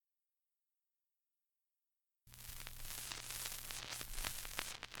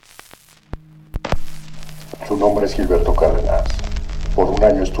nombre es Gilberto Cárdenas. Por un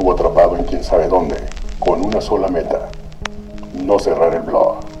año estuvo atrapado en quién sabe dónde, con una sola meta: no cerrar el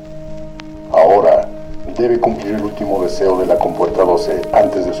blog. Ahora debe cumplir el último deseo de la compuerta 12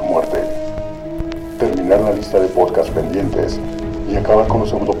 antes de su muerte: terminar la lista de podcasts pendientes y acabar con los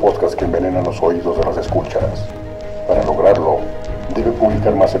pseudopodcasts que envenenan los oídos de las escuchas. Para lograrlo, debe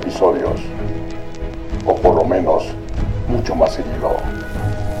publicar más episodios, o por lo menos, mucho más seguido.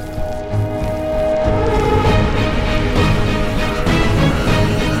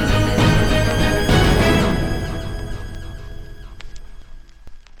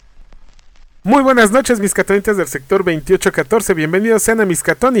 Muy buenas noches, Miskatonitas del sector 2814. Bienvenidos sean a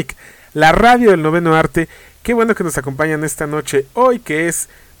Miskatonic, la radio del noveno arte. Qué bueno que nos acompañan esta noche, hoy que es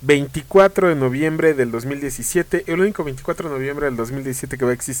 24 de noviembre del 2017, el único 24 de noviembre del 2017 que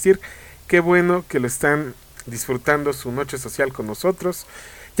va a existir. Qué bueno que lo están disfrutando su noche social con nosotros.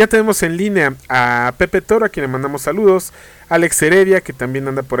 Ya tenemos en línea a Pepe Toro, a quien le mandamos saludos, a Alex Heredia, que también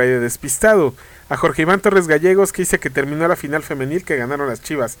anda por ahí de despistado, a Jorge Iván Torres Gallegos, que dice que terminó la final femenil que ganaron las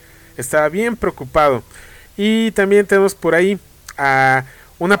Chivas. Estaba bien preocupado. Y también tenemos por ahí a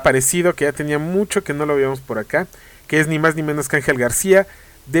un aparecido que ya tenía mucho que no lo veíamos por acá, que es ni más ni menos que Ángel García,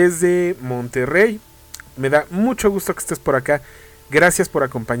 desde Monterrey. Me da mucho gusto que estés por acá. Gracias por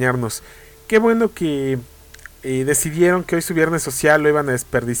acompañarnos. Qué bueno que decidieron que hoy su viernes social lo iban a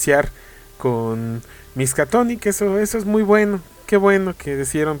desperdiciar con Miskatonic. Eso es muy bueno. Qué bueno que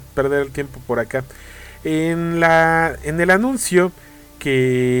decidieron perder el tiempo por acá. En el anuncio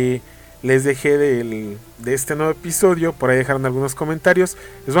que les dejé de este nuevo episodio, por ahí dejaron algunos comentarios.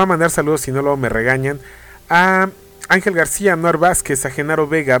 Les voy a mandar saludos, si no luego me regañan. A Ángel García, Noar Vázquez, a Genaro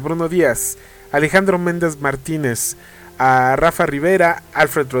Vega, Bruno Díaz, Alejandro Méndez Martínez, a Rafa Rivera,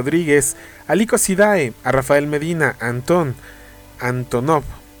 Alfred Rodríguez, a Lico Sidae, a Rafael Medina, a Antonov,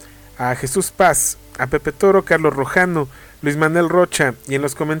 a Jesús Paz, a Pepe Toro, Carlos Rojano, Luis Manuel Rocha. Y en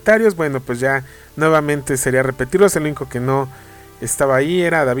los comentarios, bueno, pues ya nuevamente sería repetirlos. El único que no estaba ahí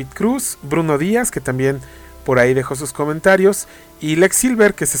era David Cruz, Bruno Díaz, que también por ahí dejó sus comentarios, y Lex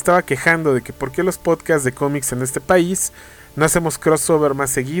Silver, que se estaba quejando de que por qué los podcasts de cómics en este país no hacemos crossover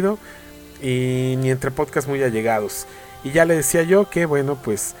más seguido y ni entre podcasts muy allegados. Y ya le decía yo que bueno,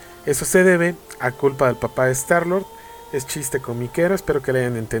 pues eso se debe a culpa del papá de Star-Lord. Es chiste comiquero, espero que le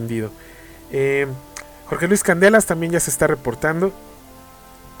hayan entendido. Jorge Luis Candelas también ya se está reportando.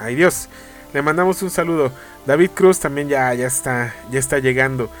 Ay Dios, le mandamos un saludo. David Cruz también ya está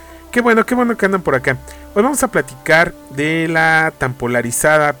llegando. Qué bueno que andan por acá. Hoy vamos a platicar de la tan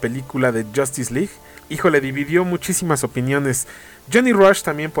polarizada película de Justice League. Híjole, dividió muchísimas opiniones. Johnny Rush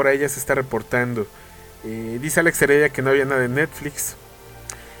también por ahí ya se está reportando. Dice Alex Heredia que no había nada en Netflix.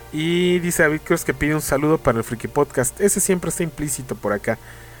 Y dice David Cruz que pide un saludo para el Friki Podcast. Ese siempre está implícito por acá,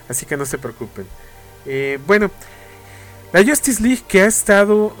 así que no se preocupen. Bueno, la Justice League, que ha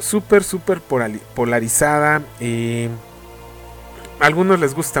estado súper polarizada. A algunos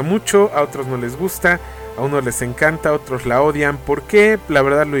les gusta mucho, a otros no les gusta, a unos les encanta, a otros la odian. ¿Por qué? La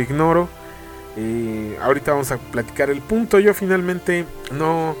verdad lo ignoro. Ahorita vamos a platicar el punto. Yo finalmente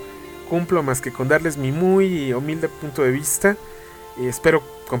no cumplo más que con darles mi muy humilde punto de vista. Espero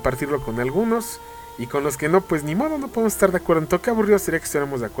compartirlo con algunos, y con los que no, pues ni modo, no podemos estar de acuerdo en todo. Qué aburrido sería que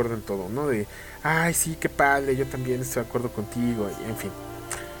estuviéramos de acuerdo en todo, ¿no? De, ay sí, qué padre, yo también estoy de acuerdo contigo, en fin.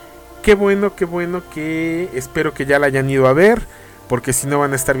 Qué bueno que espero que ya la hayan ido a ver, porque si no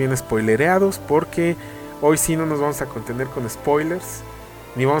van a estar bien spoilereados, porque hoy sí no nos vamos a contener con spoilers,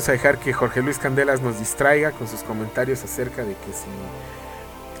 ni vamos a dejar que Jorge Luis Candelas nos distraiga con sus comentarios acerca de que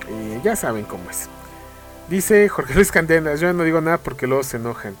si... ya saben cómo es. Dice Jorge Luis Candelas, yo no digo nada porque luego se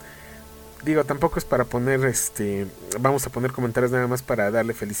enojan. Digo, tampoco es para poner vamos a poner comentarios nada más para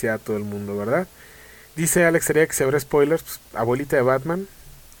darle felicidad a todo el mundo, ¿verdad? Dice Alex Heredia que si habrá spoilers, pues, abuelita de Batman,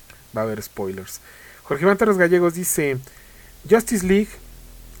 va a haber spoilers. Jorge Iván Torres Gallegos dice: Justice League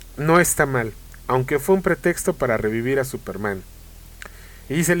no está mal, aunque fue un pretexto para revivir a Superman.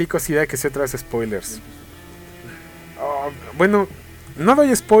 Y dice Lico Sidae que si otras spoilers. Bueno, no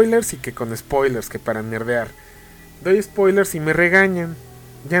doy spoilers, y que con spoilers, que para nerdear. Doy spoilers y me regañan.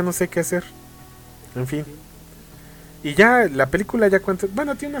 Ya no sé qué hacer. En fin. Y ya la película ya cuánto...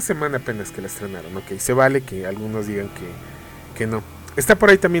 Bueno, tiene una semana apenas que la estrenaron. Ok, se vale que algunos digan que no. Está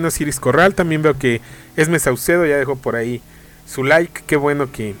por ahí también Osiris Corral. También veo que Esme Saucedo ya dejó por ahí su like. Qué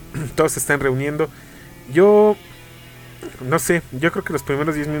bueno que todos se están reuniendo. Yo... no sé, yo creo que los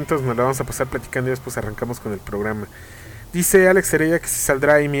primeros 10 minutos nos la vamos a pasar platicando y después arrancamos con el programa. Dice Alex Heredia que si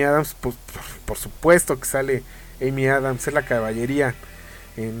saldrá Amy Adams. Pues por supuesto que sale Amy Adams. Es la caballería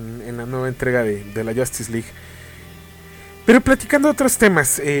en la nueva entrega de la Justice League. Pero platicando de otros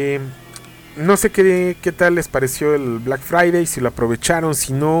temas, No sé qué tal les pareció el Black Friday, si lo aprovecharon,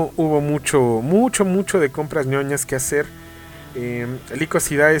 si no, hubo mucho de compras ñoñas que hacer.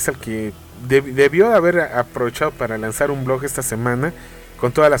 Licosidad es el que debió de haber aprovechado para lanzar un blog esta semana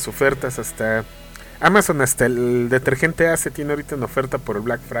con todas las ofertas. Hasta Amazon, hasta el detergente Ace tiene ahorita en oferta por el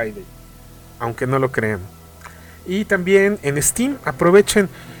Black Friday, aunque no lo crean. Y también en Steam, aprovechen.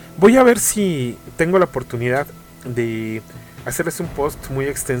 Voy a ver si tengo la oportunidad de hacerles un post muy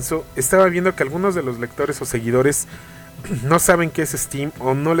extenso. Estaba viendo que algunos de los lectores o seguidores no saben qué es Steam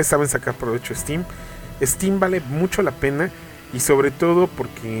o no le saben sacar provecho a Steam. Steam vale mucho la pena, y sobre todo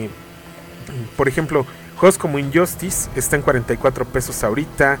porque, por ejemplo, juegos como Injustice está en 44 pesos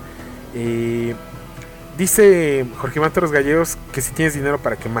ahorita. Dice Jorge Iván Torres Gallegos que si tienes dinero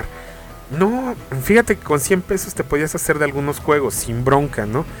para quemar. No, fíjate que con 100 pesos te podías hacer de algunos juegos sin bronca,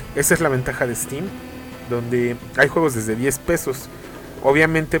 ¿no? Esa es la ventaja de Steam, donde hay juegos desde 10 pesos.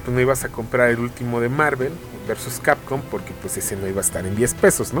 Obviamente pues no ibas a comprar el último de Marvel versus Capcom, porque pues ese no iba a estar en 10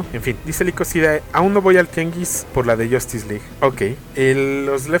 pesos, ¿no? En fin, dice Licosida, aún no voy al tianguis por la de Justice League. Ok,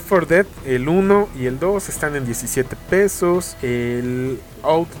 los Left 4 Dead, el 1 y el 2 están en 17 pesos. El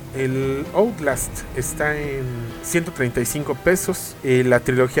Outlast está en 135 pesos. La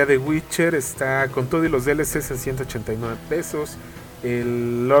trilogía de Witcher está con todo y los DLCs en 189 pesos.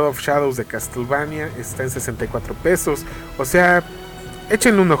 El Lord of Shadows de Castlevania está en 64 pesos. O sea,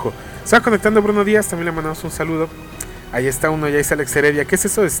 échenle un ojo. Se va conectando Bruno Díaz, también le mandamos un saludo. Ahí está uno, ya dice Alex Heredia. ¿Qué es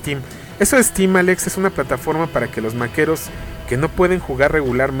eso de Steam? Eso de Steam, Alex, es una plataforma para que los maqueros que no pueden jugar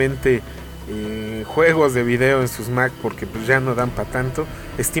regularmente juegos de video en sus Mac porque pues ya no dan para tanto,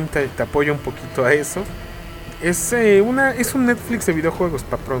 Steam te apoya un poquito a eso. Es un Netflix de videojuegos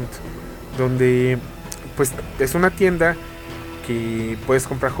para pronto, donde pues es una tienda que puedes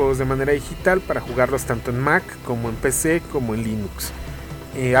comprar juegos de manera digital para jugarlos tanto en Mac como en PC como en Linux.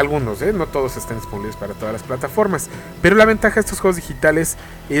 Algunos, no todos están disponibles para todas las plataformas, pero la ventaja de estos juegos digitales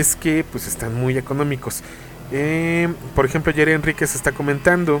es que pues están muy económicos. Por ejemplo, Jerry Enríquez está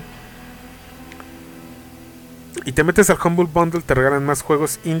comentando: y te metes al Humble Bundle, te regalan más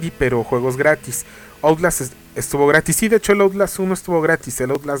juegos indie, pero juegos gratis. Outlast estuvo gratis, sí, de hecho el Outlast 1 estuvo gratis.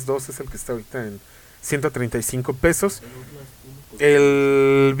 El Outlast 2 es el que está ahorita en 135 pesos.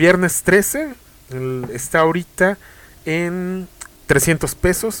 El viernes 13 está ahorita en 300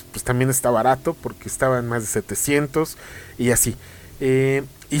 pesos, pues también está barato porque estaba en más de 700 y así.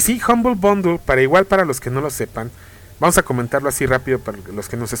 Y sí, Humble Bundle, para los que no lo sepan, vamos a comentarlo así rápido para los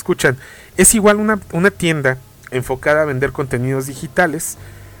que nos escuchan. Es igual una tienda enfocada a vender contenidos digitales,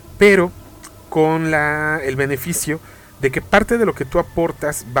 pero con el beneficio de que parte de lo que tú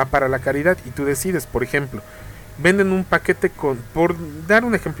aportas va para la caridad y tú decides. Por ejemplo, venden un paquete por dar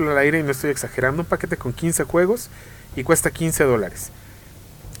un ejemplo al aire y no estoy exagerando, un paquete con 15 juegos y cuesta $15.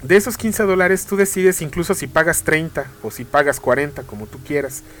 De esos $15 tú decides incluso si pagas 30 o si pagas 40, como tú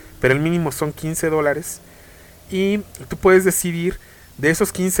quieras, pero el mínimo son $15 y tú puedes decidir de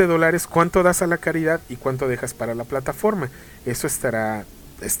esos $15 cuánto das a la caridad y cuánto dejas para la plataforma. Eso está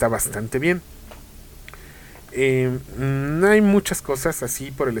bastante bien. Hay muchas cosas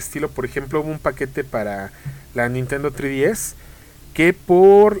así por el estilo. Por ejemplo, hubo un paquete para la Nintendo 3DS que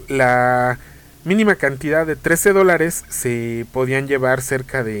por la mínima cantidad de $13 se podían llevar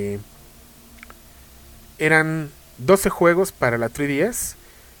cerca de... eran 12 juegos para la 3DS,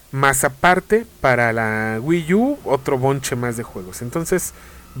 más aparte para la Wii U otro bonche más de juegos. Entonces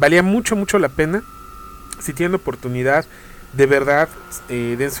valía mucho la pena. Si tienen oportunidad, de verdad,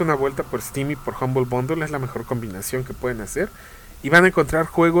 dense una vuelta por Steam y por Humble Bundle. Es la mejor combinación que pueden hacer y van a encontrar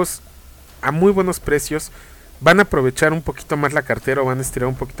juegos a muy buenos precios. Van a aprovechar un poquito más la cartera o van a estirar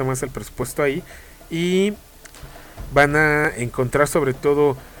un poquito más el presupuesto ahí. Y van a encontrar sobre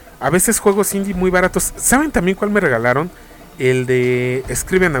todo a veces juegos indie muy baratos. ¿Saben también cuál me regalaron? El de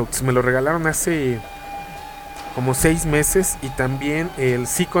Scrivenauts. Me lo regalaron hace como 6 meses. Y también el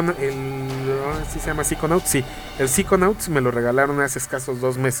 ¿sí se llama Psychonauts? Sí, el Psychonauts me lo regalaron hace escasos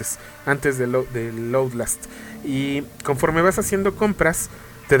 2 meses, antes del Outlast. Y conforme vas haciendo compras,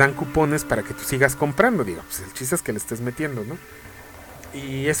 te dan cupones para que tú sigas comprando. Digo, pues el chiste es que le estés metiendo, ¿no?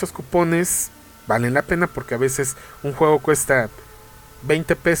 Y esos cupones valen la pena porque a veces un juego cuesta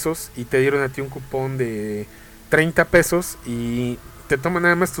 20 pesos y te dieron a ti un cupón de 30 pesos y te toman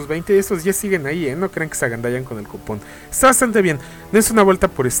nada más tus 20 y esos ya siguen ahí, no crean que se agandallan con el cupón. Está bastante bien. Dense una vuelta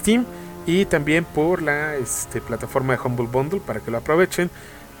por Steam y también por la plataforma de Humble Bundle para que lo aprovechen.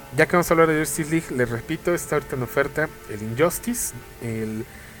 Ya que vamos a hablar de Justice League, les repito, está ahorita en oferta el Injustice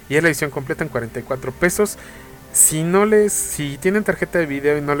y es la edición completa en 44 pesos. Si tienen tarjeta de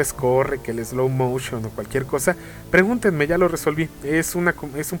video y no les corre, que el slow motion o cualquier cosa, pregúntenme, ya lo resolví. Es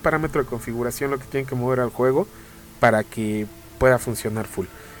un parámetro de configuración lo que tienen que mover al juego para que pueda funcionar full.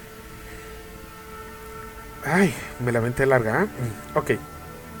 Ay, me la aventé larga, ¿eh? Ok.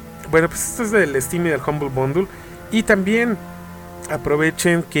 Bueno, pues esto es del Steam y del Humble Bundle. Y también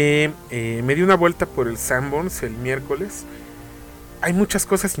aprovechen que me di una vuelta por el Sanborns el miércoles. Hay muchas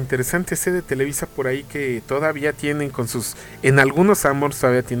cosas interesantes de Televisa por ahí que todavía tienen con sus... En algunos Sanborns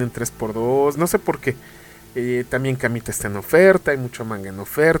todavía tienen 3x2, no sé por qué. También Camita está en oferta, hay mucho manga en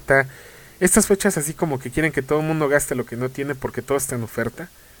oferta. Estas fechas así como que quieren que todo el mundo gaste lo que no tiene porque todo está en oferta.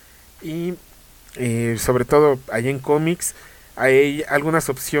 Y sobre todo allá en cómics hay algunas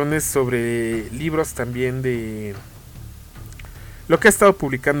opciones sobre libros también de lo que ha estado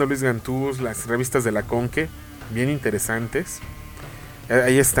publicando Luis Gantús, las revistas de la Conque, bien interesantes.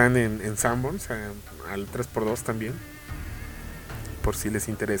 Ahí están en Sanborns, al 3x2 también, por si les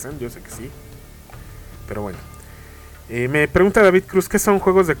interesan, yo sé que sí. Pero bueno, me pregunta David Cruz, ¿qué son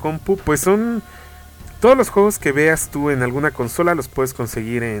juegos de compu? Pues son todos los juegos que veas tú en alguna consola, los puedes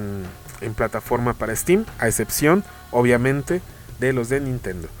conseguir en plataforma para Steam, a excepción, obviamente, de los de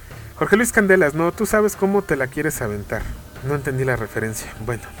Nintendo. Jorge Luis Candelas, no, tú sabes cómo te la quieres aventar. No entendí la referencia.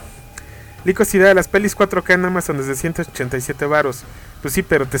 Bueno. Licosidad de las pelis 4K en Amazon desde 187 varos. Pues sí,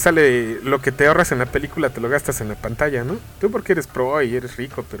 pero te sale lo que te ahorras en la película, te lo gastas en la pantalla, ¿no? Tú porque eres pro y eres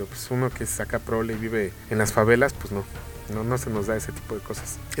rico, pero pues uno que saca prole y vive en las favelas, pues no se nos da ese tipo de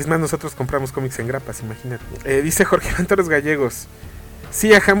cosas. Es más, nosotros compramos cómics en grapas, imagínate. Dice Jorge Ventoros Gallegos.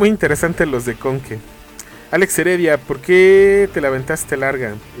 Sí, ajá, muy interesante los de Conque. Alex Heredia, ¿por qué te la aventaste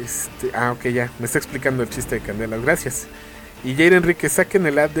larga? Ok, ya, me está explicando el chiste de Candelas, gracias. Y Jair Enrique, saquen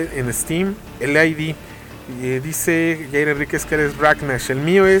el ad en Steam, el ID. Dice Jair Enrique que eres Ragnash. El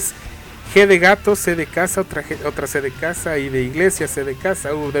mío es G de gato, C de casa, otra C de casa, I de iglesia, C de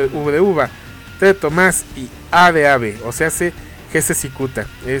casa, V de uva, T de Tomás y A de ave. O sea, GC Cicuta.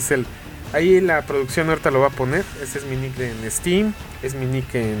 Ahí la producción ahorita lo va a poner. Ese es mi nick en Steam, es mi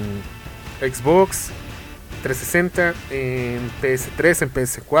nick en Xbox 360, en PS3, en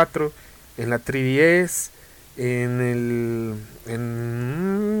PS4, en la 3DS. En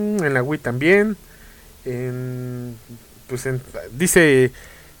la Wii también. Dice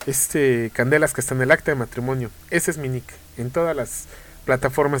Candelas que está en el acta de matrimonio. Ese es mi nick en todas las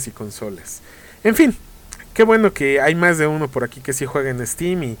plataformas y consolas. En fin, qué bueno que hay más de uno por aquí que sí juega en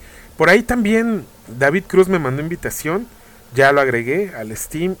Steam. Y por ahí también David Cruz me mandó invitación. Ya lo agregué al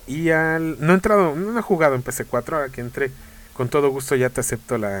Steam y no he jugado en PC4. Ahora que entré, con todo gusto ya te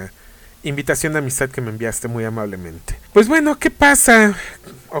acepto la invitación de amistad que me enviaste muy amablemente. Pues bueno, ¿qué pasa?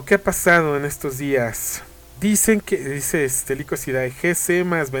 ¿O qué ha pasado en estos días? Dice licosidad de GC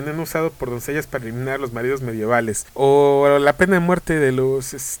más veneno usado por doncellas para eliminar a los maridos medievales. O la pena de muerte de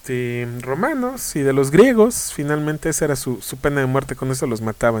los romanos y de los griegos. Finalmente esa era su pena de muerte, con eso los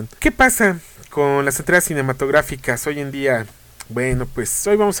mataban. ¿Qué pasa con las entregas cinematográficas hoy en día? Bueno, pues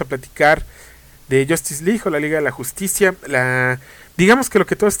hoy vamos a platicar de Justice League o la Liga de la Justicia. Digamos que lo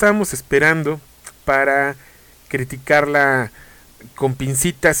que todos estábamos esperando para criticarla con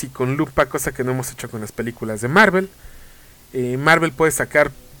pincitas y con lupa, cosa que no hemos hecho con las películas de Marvel. Marvel puede sacar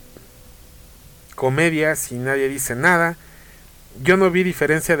comedias y nadie dice nada. Yo no vi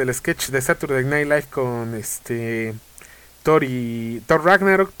diferencia del sketch de Saturday Night Live con Thor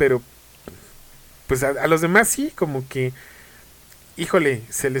Ragnarok, pero pues a los demás sí, como que híjole,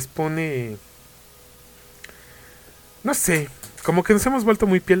 se les pone, no sé, como que nos hemos vuelto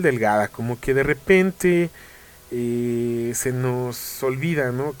muy piel delgada, como que de repente se nos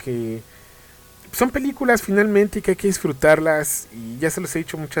olvida, ¿no? Que son películas finalmente y que hay que disfrutarlas, y ya se los he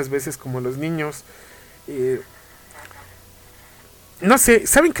dicho muchas veces, como los niños. No sé,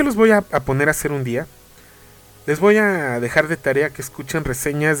 ¿saben qué los voy a poner a hacer un día? Les voy a dejar de tarea que escuchen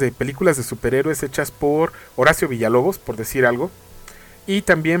reseñas de películas de superhéroes hechas por Horacio Villalobos, por decir algo, y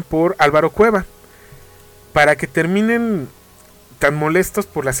también por Álvaro Cueva, para que terminen tan molestos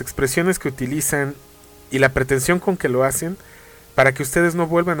por las expresiones que utilizan y la pretensión con que lo hacen, para que ustedes no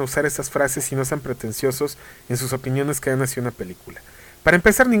vuelvan a usar esas frases y no sean pretenciosos en sus opiniones que dan hacia una película. Para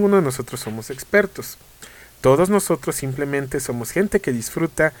empezar, ninguno de nosotros somos expertos. Todos nosotros simplemente somos gente que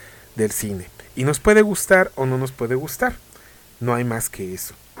disfruta del cine. Y nos puede gustar o no nos puede gustar. No hay más que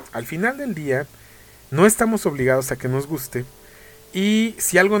eso. Al final del día, no estamos obligados a que nos guste. Y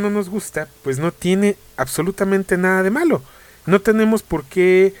si algo no nos gusta, pues no tiene absolutamente nada de malo. No tenemos por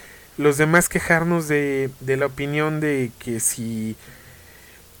qué los demás quejarnos de la opinión de que si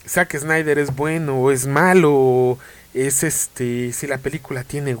Zack Snyder es bueno o es malo, es si la película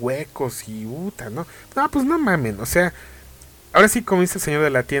tiene huecos y ¿no? No, pues no mamen, o sea, ahora sí como dice el señor de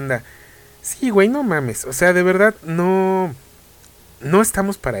la tienda, sí, güey, no mames, o sea, de verdad no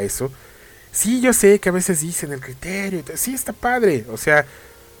estamos para eso. Sí, yo sé que a veces dicen el criterio, sí está padre, o sea,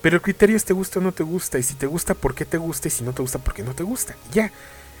 pero el criterio es te gusta o no te gusta, y si te gusta, ¿por qué te gusta? Y si no te gusta, ¿por qué no te gusta? Ya,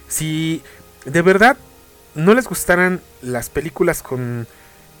 si de verdad no les gustaran las películas con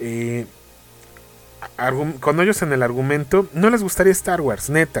hoyos en el argumento, no les gustaría Star Wars,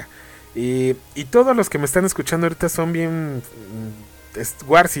 neta. Y todos los que me están escuchando ahorita son bien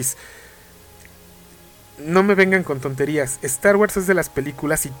Warsis. No me vengan con tonterías. Star Wars es de las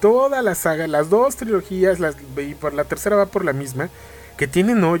películas y toda la saga, las dos trilogías, y por la tercera va por la misma, que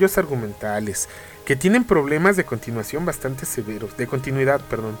tienen hoyos argumentales, que tienen problemas de continuación bastante severos, de continuidad,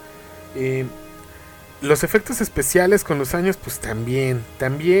 perdón. Los efectos especiales con los años, pues también,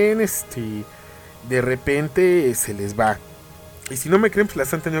 de repente se les va. Y si no me creen, pues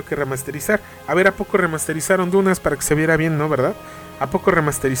las han tenido que remasterizar. A ver, ¿a poco remasterizaron Dunas para que se viera bien, no, verdad? ¿A poco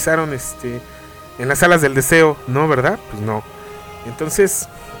remasterizaron en las salas del deseo, no, verdad? Pues no. Entonces,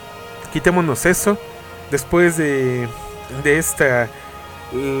 quitémonos eso. Después de esta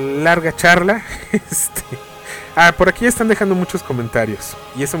larga charla, por aquí están dejando muchos comentarios.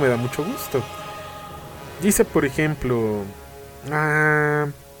 Y eso me da mucho gusto. Dice, por ejemplo,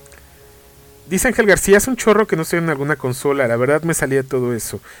 dice Ángel García, es un chorro que no estoy en alguna consola, la verdad me salía todo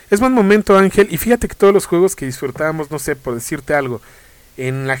eso. Es buen momento, Ángel, y fíjate que todos los juegos que disfrutábamos, no sé, por decirte algo,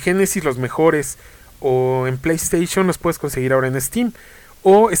 en la Genesis los mejores, o en PlayStation los puedes conseguir ahora en Steam,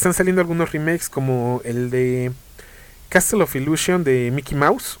 o están saliendo algunos remakes como el de Castle of Illusion de Mickey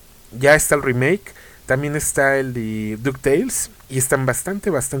Mouse, ya está el remake, también está el de DuckTales, y están bastante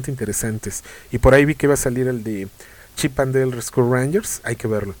interesantes. Y por ahí vi que iba a salir el de Chip and Dale Rescue Rangers, hay que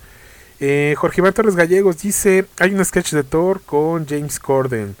verlo. Jorge Iván Torres Gallegos dice, hay un sketch de Thor con James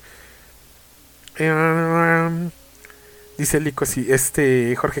Corden. Dice Lico, si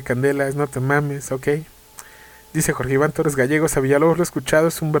Jorge Candelas, no te mames, ok. Dice Jorge Iván Torres Gallegos, a Villalobos lo he escuchado,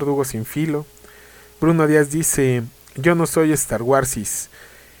 es un verdugo sin filo. Bruno Díaz dice, yo no soy Star Warsis.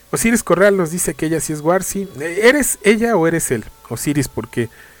 Osiris Corral nos dice que ella sí es Warsi. ¿Eres ella o eres él? Osiris, porque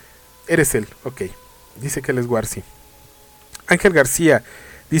eres él, ok. Dice que él es Warsi. Ángel García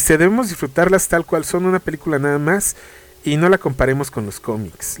dice, debemos disfrutarlas tal cual son, una película nada más, y no la comparemos con los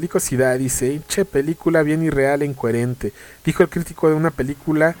cómics. Licosidad dice, che, película bien irreal e incoherente. Dijo el crítico de una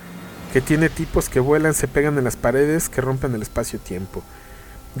película que tiene tipos que vuelan, se pegan en las paredes, que rompen el espacio-tiempo.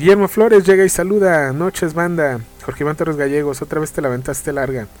 Guillermo Flores llega y saluda, noches banda. Jorge Iván Torres Gallegos, otra vez te la aventaste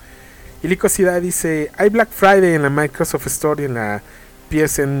larga. Y Licosidad dice, hay Black Friday en la Microsoft Store y en la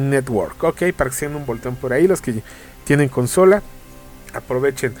PSN Network. Ok, para que sean un voltón por ahí, los que tienen consola,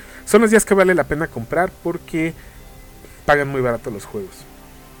 aprovechen. Son los días que vale la pena comprar porque pagan muy barato los juegos.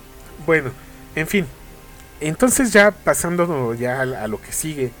 Bueno, en fin. Entonces ya pasando ya a lo que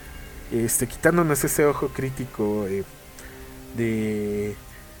sigue, quitándonos ese ojo crítico de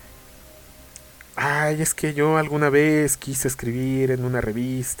ay, es que yo alguna vez quise escribir en una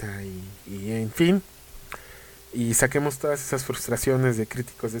revista y en fin, y saquemos todas esas frustraciones de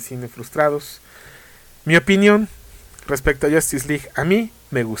críticos de cine frustrados. Mi opinión respecto a Justice League, a mí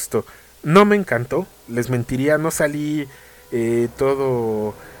me gustó, no me encantó, les mentiría, no salí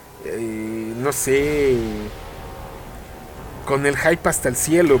todo no sé, con el hype hasta el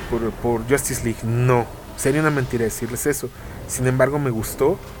cielo por Justice League, no, sería una mentira decirles eso. Sin embargo me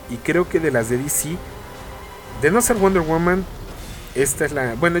gustó, y creo que de las de DC, de no ser Wonder Woman, esta es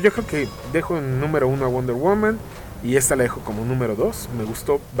la... Bueno, yo creo que dejo en número 1 a Wonder Woman, y esta la dejo como número 2. Me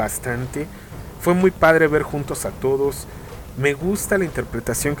gustó bastante, fue muy padre ver juntos a todos. Me gusta la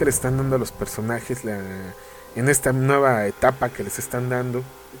interpretación que le están dando a los personajes en esta nueva etapa que les están dando.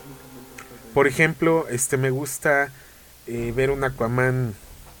 Por ejemplo, me gusta ver un Aquaman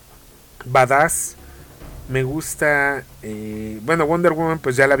badass. Me gusta, bueno, Wonder Woman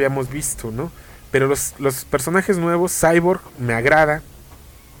pues ya la habíamos visto, ¿no? Pero los personajes nuevos, Cyborg, me agrada.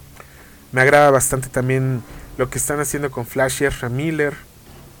 Me agrada bastante también lo que están haciendo con Flash y Ezra Miller.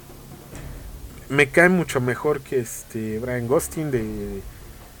 Me cae mucho mejor que Brian Gosling de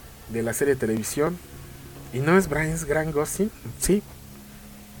la serie de televisión. ¿Y no es Grant Gosling? Sí.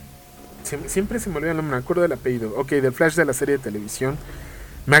 Siempre se me olvida el nombre, me acuerdo del apellido. Ok, del Flash de la serie de televisión.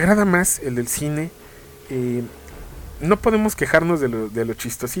 Me agrada más el del cine. No podemos quejarnos de lo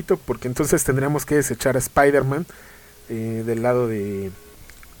chistosito, porque entonces tendríamos que desechar a Spider-Man del lado de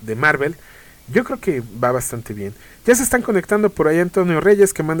Marvel. Yo creo que va bastante bien. Ya se están conectando por ahí Antonio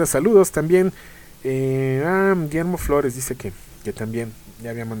Reyes, que manda saludos también. Guillermo Flores dice que también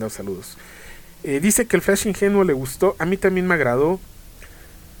ya había mandado saludos. Dice que el Flash ingenuo le gustó. A mí también me agradó.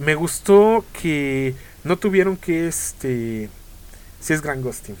 Me gustó que no tuvieron que Si es Grant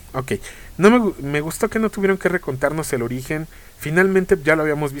Gustin. Ok. Me gustó que no tuvieron que recontarnos el origen. Finalmente ya lo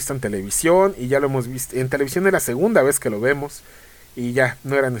habíamos visto en televisión. Y ya lo hemos visto. En televisión es la segunda vez que lo vemos. Y ya,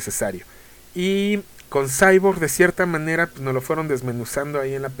 no era necesario. Y con Cyborg, de cierta manera, pues nos lo fueron desmenuzando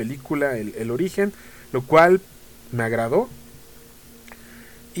ahí en la película, el origen. Lo cual me agradó.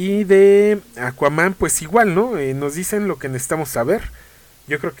 Y de Aquaman, pues igual, ¿no? Nos dicen lo que necesitamos saber.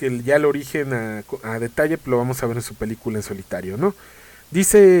 Yo creo que ya el origen a detalle lo vamos a ver en su película en solitario, ¿no?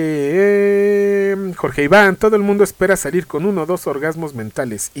 Dice Jorge Iván, todo el mundo espera salir con 1 o 2 orgasmos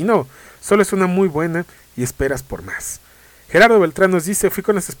mentales. Y no, solo es una muy buena y esperas por más. Gerardo Beltrán nos dice, fui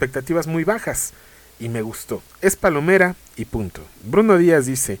con las expectativas muy bajas y me gustó. Es palomera y punto. Bruno Díaz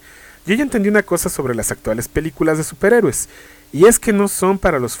dice, yo ya entendí una cosa sobre las actuales películas de superhéroes. Y es que no son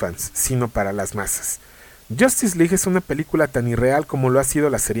para los fans, sino para las masas. Justice League es una película tan irreal como lo ha sido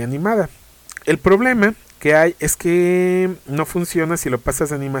la serie animada. El problema que hay es que no funciona si lo pasas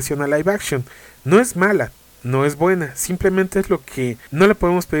de animación a live action. No es mala, no es buena, simplemente es lo que no le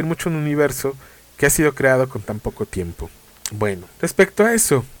podemos pedir mucho a un universo que ha sido creado con tan poco tiempo. Bueno, respecto a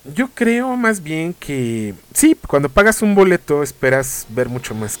eso, yo creo más bien que sí, cuando pagas un boleto esperas ver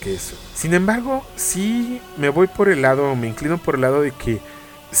mucho más que eso. Sin embargo, sí me inclino por el lado de que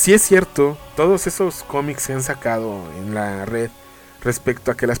sí es cierto, todos esos cómics se han sacado en la red respecto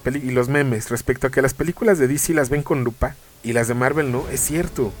a que y los memes, respecto a que las películas de DC las ven con lupa y las de Marvel no, es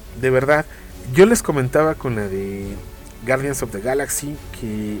cierto, de verdad. Yo les comentaba con la de Guardians of the Galaxy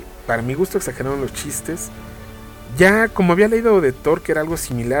que para mi gusto exageraron los chistes. Ya como había leído de Thor que era algo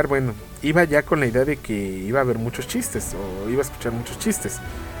similar, bueno, iba ya con la idea de que iba a haber muchos chistes o iba a escuchar muchos chistes.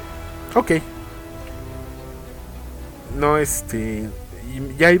 Ok. No,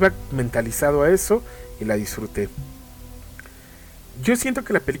 ya iba mentalizado a eso y la disfruté. Yo siento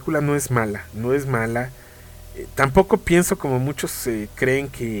que la película no es mala, tampoco pienso como muchos creen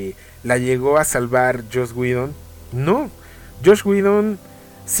que la llegó a salvar Joss Whedon. No, Joss Whedon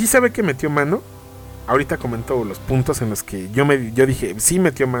sí sabe que metió mano. Ahorita comento los puntos en los que yo dije, sí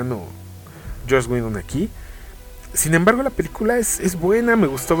metió mano Joss Whedon aquí. Sin embargo, la película es buena, me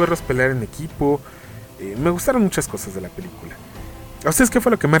gustó verlos pelear en equipo. Me gustaron muchas cosas de la película. ¿A ustedes qué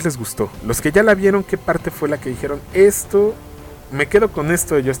fue lo que más les gustó? Los que ya la vieron, ¿qué parte fue la que dijeron, me quedo con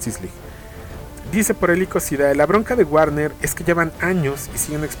esto de Justice League? Dice por el Icosida, la bronca de Warner es que llevan años y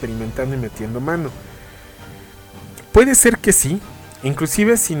siguen experimentando y metiendo mano. Puede ser que sí.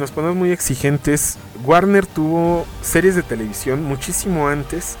 Inclusive si nos ponemos muy exigentes, Warner tuvo series de televisión muchísimo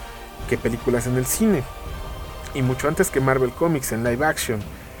antes que películas en el cine. Y mucho antes que Marvel Comics en live action.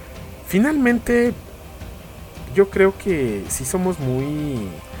 Finalmente, yo creo que sí somos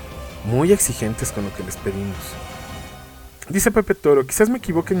muy exigentes con lo que les pedimos. Dice Pepe Toro, quizás me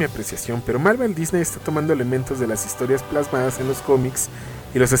equivoque en mi apreciación, pero Marvel Disney está tomando elementos de las historias plasmadas en los cómics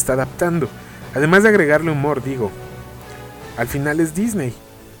y los está adaptando. Además de agregarle humor, digo. Al final es Disney.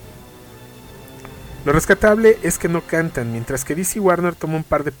 Lo rescatable es que no cantan, mientras que DC Warner toma un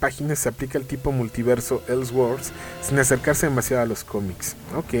par de páginas y se aplica el tipo multiverso Elseworlds sin acercarse demasiado a los cómics.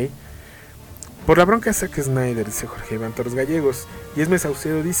 Ok. Por la bronca de Zack Snyder, dice Jorge Iván Torres Gallegos. Y Esme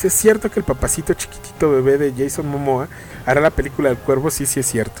Saucedo dice, ¿es cierto que el papacito chiquitito bebé de Jason Momoa hará la película del Cuervo? Sí, sí es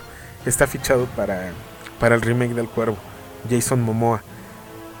cierto. Está fichado para el remake del Cuervo, Jason Momoa.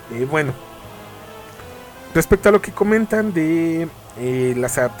 Bueno. Respecto a lo que comentan de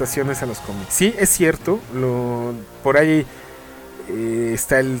las adaptaciones a los cómics, sí, es cierto, por ahí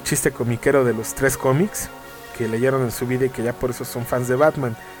está el chiste comiquero de los 3 cómics que leyeron en su vida y que ya por eso son fans de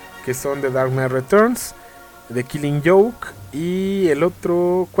Batman, que son The Dark Knight Returns, The Killing Joke y el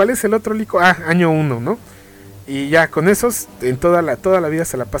otro, ¿cuál es el otro lico? Año 1, ¿no? Y ya con esos en toda la vida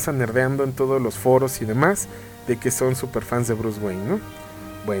se la pasan nerdeando en todos los foros y demás de que son super fans de Bruce Wayne, ¿no?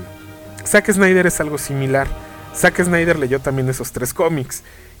 Bueno, Zack Snyder es algo similar. Zack Snyder leyó también esos 3 cómics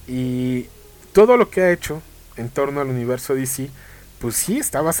y todo lo que ha hecho en torno al universo DC, pues sí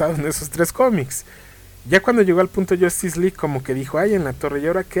está basado en esos 3 cómics. Ya cuando llegó al punto Justice League, como que dijo, ay, en la torre, ¿y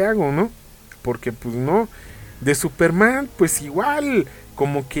ahora qué hago, no? Porque pues no, de Superman, pues igual,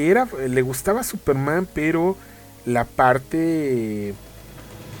 como que le gustaba Superman, pero la parte,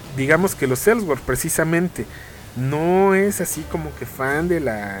 digamos que los Elseworlds precisamente, no es así como que fan de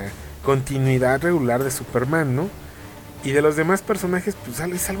la continuidad regular de Superman, ¿no? Y de los demás personajes, pues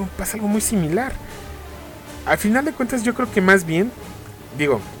pasa algo muy similar. Al final de cuentas, yo creo que más bien,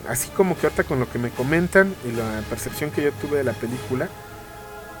 digo, así como que ahorita con lo que me comentan y la percepción que yo tuve de la película,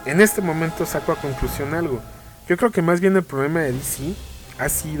 en este momento saco a conclusión algo. Yo creo que más bien el problema de DC ha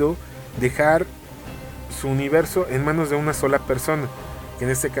sido dejar su universo en manos de una sola persona, que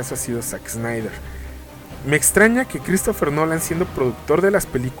en este caso ha sido Zack Snyder. Me extraña que Christopher Nolan, siendo productor de las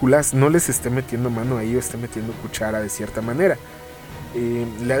películas, no les esté metiendo mano ahí o esté metiendo cuchara de cierta manera.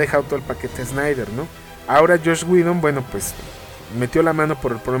 Le ha dejado todo el paquete a Snyder, ¿no? Ahora Joss Whedon, bueno, pues metió la mano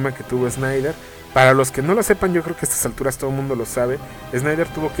por el problema que tuvo Snyder. Para los que no lo sepan, yo creo que a estas alturas todo el mundo lo sabe. Snyder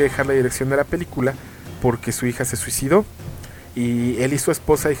tuvo que dejar la dirección de la película porque su hija se suicidó. Y él y su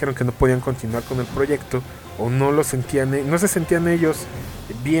esposa dijeron que no podían continuar con el proyecto, o no se sentían ellos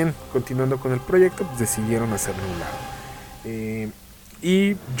bien continuando con el proyecto, pues decidieron hacerlo a un lado.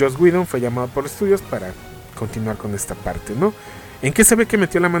 Y Joss Whedon fue llamado por los estudios para continuar con esta parte, ¿no? ¿En qué se ve que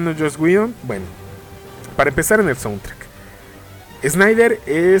metió la mano Joss Whedon? Bueno, para empezar, en el soundtrack. Snyder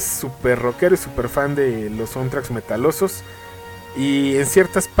es súper rockero y súper fan de los soundtracks metalosos, y en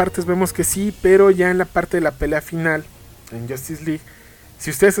ciertas partes vemos que sí, pero ya en la parte de la pelea final en Justice League, si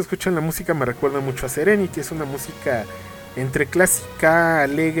ustedes escuchan la música, me recuerda mucho a Serenity. Es una música entre clásica,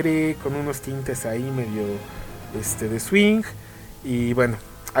 alegre, con unos tintes ahí medio de swing. Y bueno,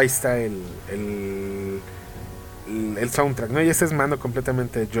 ahí está el soundtrack, ¿no? Y esa es mano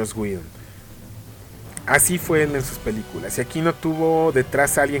completamente de Joss Whedon. Así fue él en sus películas. Y aquí no tuvo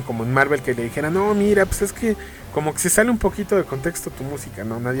detrás a alguien como en Marvel que le dijera, no, mira, pues es que como que se sale un poquito de contexto tu música.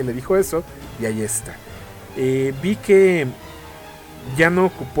 No, nadie le dijo eso, y ahí está. Vi que ya no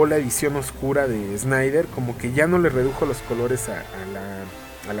ocupó la edición oscura de Snyder, como que ya no le redujo los colores a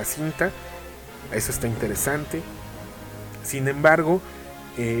la cinta. Eso está interesante. Sin embargo,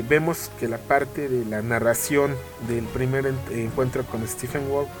 vemos que la parte de la narración del primer encuentro con Stephen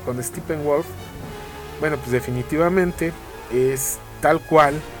Wolf, bueno, pues definitivamente es tal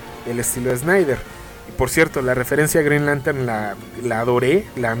cual el estilo de Snyder. Y por cierto, la referencia a Green Lantern la adoré,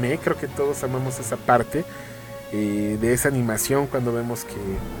 la amé. Creo que todos amamos esa parte de esa animación cuando vemos que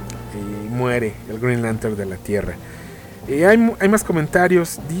muere el Green Lantern de la Tierra. Hay más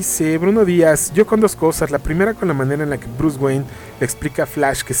comentarios. Dice Bruno Díaz: yo con dos cosas. La primera, con la manera en la que Bruce Wayne le explica a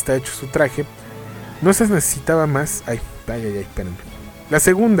Flash que está hecho su traje. No se necesitaba más. Ay, espérenme. La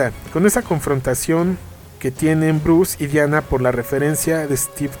segunda, con esa confrontación que tienen Bruce y Diana por la referencia de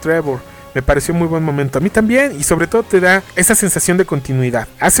Steve Trevor. Me pareció muy buen momento. A mí también. Y sobre todo te da esa sensación de continuidad.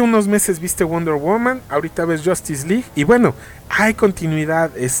 Hace unos meses viste Wonder Woman, ahorita ves Justice League. Y bueno, hay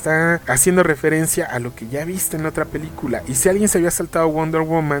continuidad. Está haciendo referencia a lo que ya viste en la otra película. Y si alguien se había saltado Wonder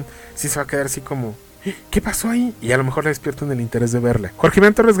Woman, sí se va a quedar así como, ¿qué pasó ahí? Y a lo mejor le despierto en el interés de verla. Jorge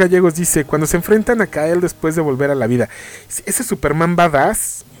Iván Torres Gallegos dice: cuando se enfrentan a Kal después de volver a la vida. Ese Superman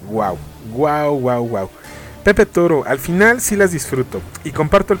badass. Wow. Pepe Toro: al final sí las disfruto y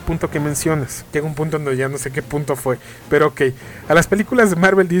comparto el punto que mencionas. Llega un punto donde ya no sé qué punto fue, pero ok. A las películas de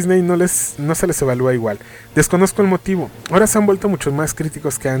Marvel Disney no se les evalúa igual. Desconozco el motivo. Ahora se han vuelto mucho más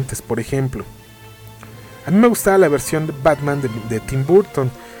críticos que antes. Por ejemplo, a mí me gustaba la versión de Batman de Tim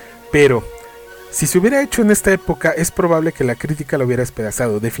Burton, pero si se hubiera hecho en esta época, es probable que la crítica lo hubiera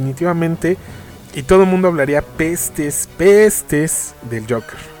despedazado definitivamente, y todo el mundo hablaría pestes del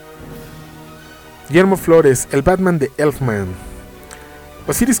Joker. Guillermo Flores: el Batman de Elfman.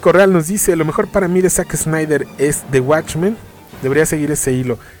 Osiris Corral nos dice: lo mejor para mí de Zack Snyder es The Watchmen. Debería seguir ese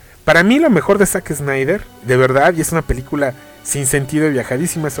hilo. Para mí lo mejor de Zack Snyder, de verdad, y es una película sin sentido y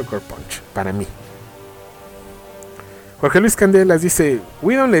viajadísima, es Sucker Punch. Para mí. Jorge Luis Candelas dice: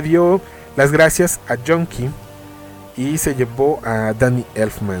 Whedon le dio las gracias a Junkie y se llevó a Danny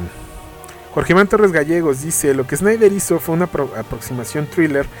Elfman. Jorge Iván Torres Gallegos dice: lo que Snyder hizo fue una aproximación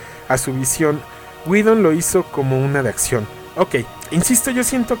thriller a su visión. Whedon lo hizo como una de acción. Ok, insisto, yo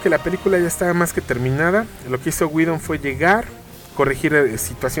siento que la película ya estaba más que terminada. Lo que hizo Whedon fue llegar, corregir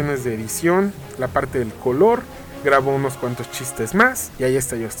situaciones de edición, la parte del color, grabó unos cuantos chistes más y ahí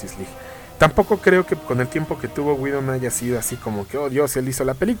está Justice League. Tampoco creo que con el tiempo que tuvo Whedon haya sido así como que, oh Dios, él hizo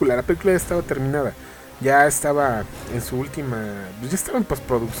la película. La película ya estaba terminada. Ya estaba en su última, ya estaba en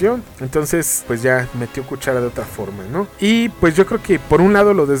postproducción, entonces pues ya metió cuchara de otra forma, ¿no? Y pues yo creo que por un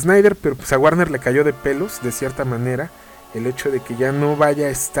lado lo de Snyder, pero pues a Warner le cayó de pelos de cierta manera el hecho de que ya no vaya a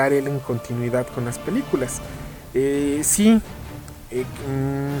estar él en continuidad con las películas.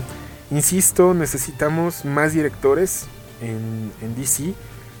 Insisto, necesitamos más directores en DC,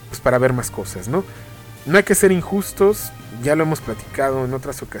 pues para ver más cosas, ¿no? No hay que ser injustos, ya lo hemos platicado en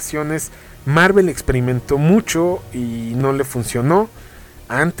otras ocasiones. Marvel experimentó mucho y no le funcionó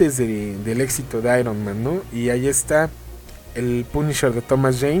antes del éxito de Iron Man, ¿no? Y ahí está el Punisher de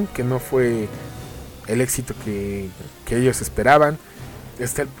Thomas Jane, que no fue el éxito que ellos esperaban.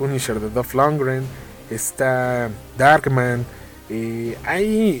 Está el Punisher de Dolph Lundgren, está Darkman.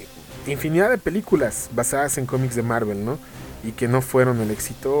 Hay infinidad de películas basadas en cómics de Marvel, ¿no? y que no fueron el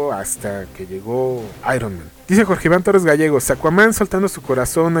éxito hasta que llegó Iron Man. Dice Jorge Iván Torres Gallegos, Aquaman soltando su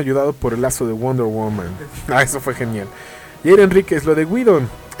corazón ayudado por el lazo de Wonder Woman. Eso fue genial. Jair Enríquez, lo de Whedon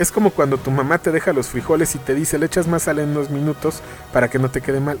es como cuando tu mamá te deja los frijoles y te dice, le echas más sal en unos minutos para que no te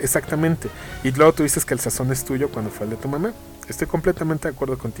quede mal. Exactamente. Y luego tú dices que el sazón es tuyo cuando fue el de tu mamá. Estoy completamente de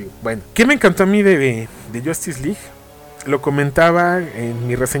acuerdo contigo. Bueno, ¿qué me encantó a mí de Justice League? Lo comentaba en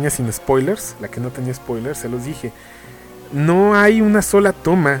mi reseña sin spoilers, la que no tenía spoilers, se los dije. No hay una sola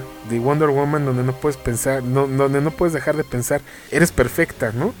toma de Wonder Woman donde no puedes pensar, donde no puedes dejar de pensar, eres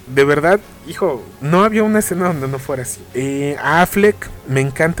perfecta, ¿no? De verdad, hijo, no había una escena donde no fuera así. A Affleck me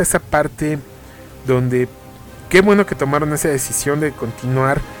encanta esa parte donde, qué bueno que tomaron esa decisión de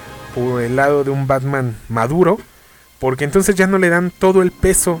continuar por el lado de un Batman maduro, porque entonces ya no le dan todo el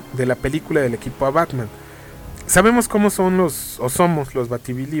peso de la película del equipo a Batman. Sabemos cómo son somos los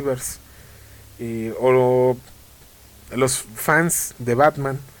Batibelievers, o los fans de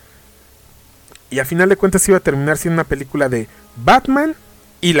Batman, y a final de cuentas iba a terminar siendo una película de Batman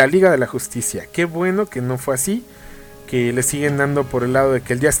y la Liga de la Justicia. Qué bueno que no fue así, que le siguen dando por el lado de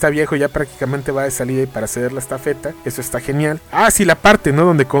que él ya está viejo, ya prácticamente va de salida y para ceder la estafeta. Eso está genial. Sí, la parte, ¿no?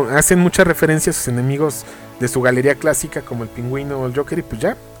 Donde hacen muchas referencias a sus enemigos de su galería clásica, como el Pingüino o el Joker, y pues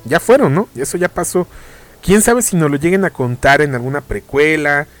ya fueron, ¿no? Y eso ya pasó. Quién sabe si nos lo lleguen a contar en alguna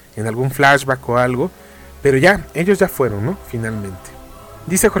precuela, en algún flashback o algo. Pero ya, ellos ya fueron, ¿no? Finalmente.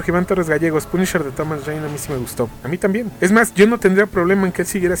 Dice Jorge Iván Torres Gallegos, Punisher de Thomas Jane a mí sí me gustó. A mí también. Es más, yo no tendría problema en que él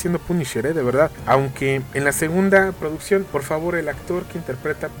siguiera siendo Punisher, de verdad. Aunque en la segunda producción, por favor, el actor que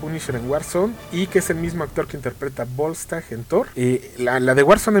interpreta Punisher en Warzone, y que es el mismo actor que interpreta Volstagg en Thor. La de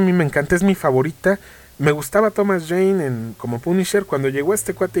Warzone a mí me encanta, es mi favorita. Me gustaba Thomas Jane como Punisher. Cuando llegó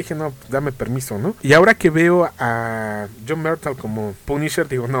este cuate dije, no, pues dame permiso, ¿no? Y ahora que veo a John Murtaugh como Punisher,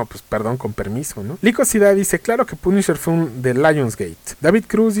 digo, no, pues perdón, con permiso, ¿no? Lico Cida dice, claro que Punisher fue de Lionsgate. David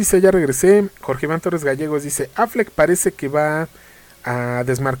Cruz dice, ya regresé. Jorge Iván Torres Gallegos dice, Affleck parece que va a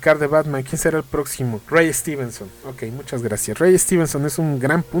desmarcar de Batman. ¿Quién será el próximo? Ray Stevenson. Ok, muchas gracias. Ray Stevenson es un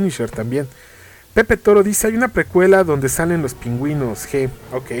gran Punisher también. Pepe Toro dice, hay una precuela donde salen los pingüinos.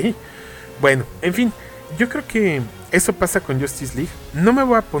 Ok. Bueno, en fin, yo creo que eso pasa con Justice League. No me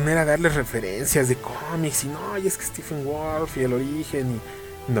voy a poner a darles referencias de cómics y no, y es que Stephen Wolf y el origen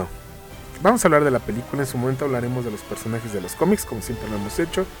y... No. Vamos a hablar de la película, en su momento hablaremos de los personajes de los cómics, como siempre lo hemos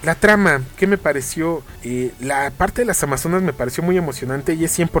hecho. La trama, ¿qué me pareció? La parte de las Amazonas me pareció muy emocionante y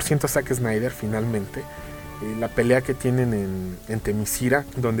es 100% Zack Snyder finalmente. La pelea que tienen en Themyscira,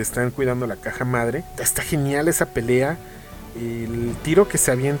 donde están cuidando la caja madre. Está genial esa pelea. El tiro que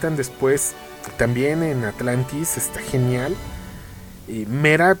se avientan después también en Atlantis está genial.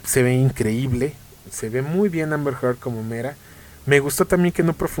 Mera se ve increíble, se ve muy bien Amber Heard como Mera. Me gustó también que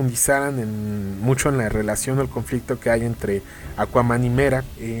no profundizaran mucho en la relación o el conflicto que hay entre Aquaman y Mera.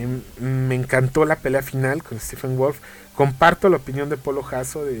 Me encantó la pelea final con Stephen Wolf. Comparto la opinión de Polo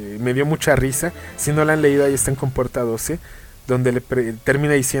Hasso, me dio mucha risa. Si no la han leído, ahí está en Compuerta 12, donde le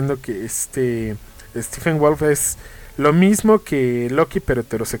termina diciendo que Stephen Wolf es lo mismo que Loki pero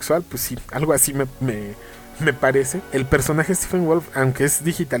heterosexual. Pues sí, algo así me parece. El personaje Stephen Wolf, aunque es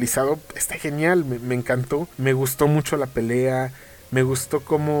digitalizado, está genial, me encantó. Me gustó mucho la pelea, me gustó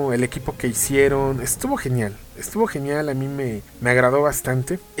como el equipo que hicieron. Estuvo genial, a mí me agradó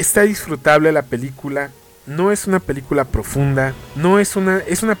bastante. Está disfrutable la película. No es una película profunda, es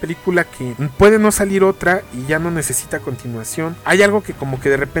una película que puede no salir otra y ya no necesita continuación. Hay algo que como que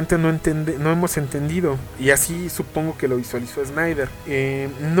de repente no hemos entendido, y así supongo que lo visualizó Snyder.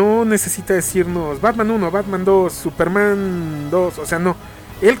 No necesita decirnos Batman 1, Batman 2, Superman 2, o sea, no.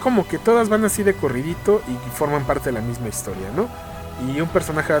 Él como que todas van así de corridito y forman parte de la misma historia, ¿no? Y un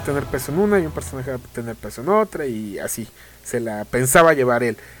personaje va a tener peso en una y un personaje va a tener peso en otra, y así se la pensaba llevar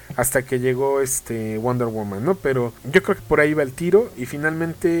él hasta que llegó Wonder Woman, ¿no? Pero yo creo que por ahí va el tiro. Y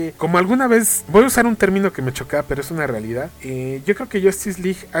finalmente, como alguna vez, voy a usar un término que me chocaba, pero es una realidad, yo creo que Justice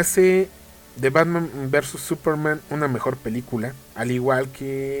League hace de Batman vs Superman una mejor película, al igual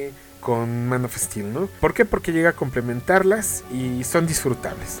que con Man of Steel, ¿no? ¿Por qué? Porque llega a complementarlas y son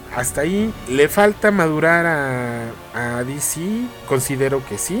disfrutables. Hasta ahí le falta madurar a DC, considero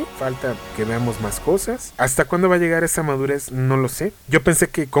que sí, falta que veamos más cosas. ¿Hasta cuándo va a llegar esa madurez? No lo sé. Yo pensé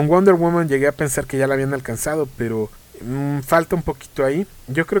que con Wonder Woman llegué a pensar que ya la habían alcanzado, pero falta un poquito ahí.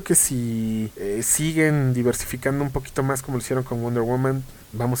 Yo creo que si siguen diversificando un poquito más como lo hicieron con Wonder Woman,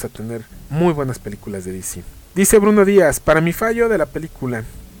 vamos a tener muy buenas películas de DC. Dice Bruno Díaz, para mi fallo de la película,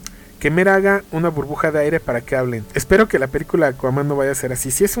 que Mera haga una burbuja de aire para que hablen. Espero que la película Aquaman no vaya a ser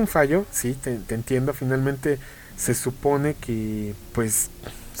así. Si es un fallo, sí, te entiendo. Finalmente se supone que, pues,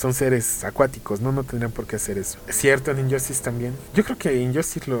 son seres acuáticos, no tendrían por qué hacer eso. Es cierto, en Injustice también. Yo creo que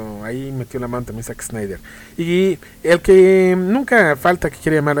Injustice ahí metió la mano también Zack Snyder. Y el que nunca falta que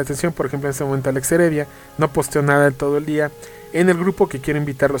quiere llamar la atención, por ejemplo en este momento Alex Heredia, no posteó nada en todo el día en el grupo que quiero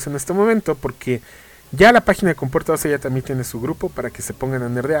invitarlos en este momento, porque ya la página de Compuerta 12 ya también tiene su grupo para que se pongan a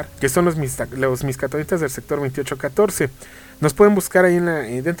nerdear, que son los miscatonitas del sector 2814. Nos pueden buscar ahí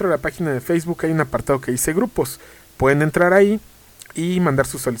dentro de la página de Facebook, hay un apartado que dice grupos. Pueden entrar ahí y mandar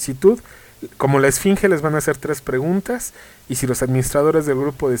su solicitud. Como la esfinge les van a hacer 3 preguntas, y si los administradores del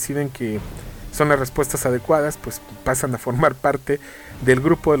grupo deciden que son las respuestas adecuadas, pues pasan a formar parte del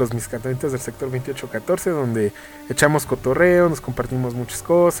grupo de los miscatonitas del sector 2814, donde echamos cotorreo, nos compartimos muchas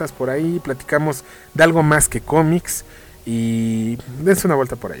cosas por ahí, platicamos de algo más que cómics, y dense una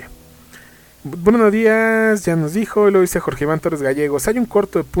vuelta por allá. Bruno Díaz ya nos dijo, y lo dice Jorge Iván Torres Gallegos, hay un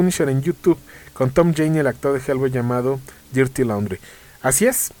corto de Punisher en YouTube con Tom Jane y el actor de Hellboy llamado Dirty Laundry. Así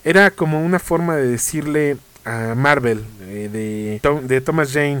es, era como una forma de decirle a Marvel, de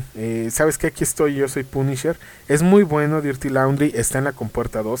Thomas Jane, sabes que aquí estoy, yo soy Punisher. Es muy bueno. Dirty Laundry está en la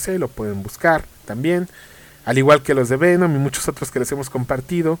Compuerta 12, lo pueden buscar también, al igual que los de Venom y muchos otros que les hemos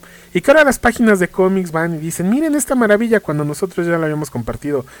compartido, y que ahora las páginas de cómics van y dicen, miren esta maravilla, cuando nosotros ya la habíamos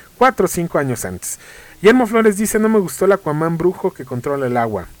compartido 4 o 5 años antes. Guillermo Flores dice, no me gustó el Aquaman brujo que controla el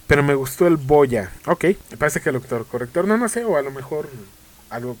agua, pero me gustó el Boya. Ok, parece que el doctor corrector, no sé, o a lo mejor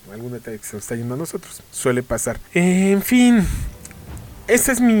algún detalle que se nos está yendo a nosotros, suele pasar. En fin,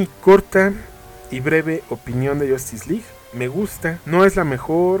 esta es mi corta y breve opinión de Justice League. Me gusta, no es la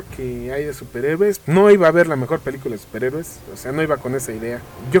mejor que hay de superhéroes, no iba a ver la mejor película de superhéroes, o sea, no iba con esa idea.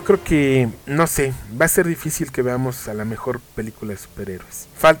 Yo creo que, no sé, va a ser difícil que veamos a la mejor película de superhéroes.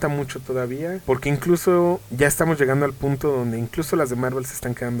 Falta mucho todavía, porque incluso ya estamos llegando al punto donde incluso las de Marvel se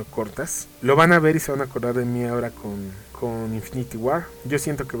están quedando cortas. Lo van a ver y se van a acordar de mí ahora con Infinity War. Yo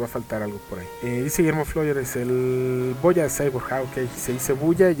siento que va a faltar algo por ahí. Dice Guillermo Flores, el Boya de Cyborg, ok, se dice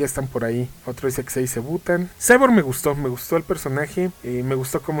Buya y ya están por ahí. Otro dice que se dice Butan. Cyborg me gustó el personaje, me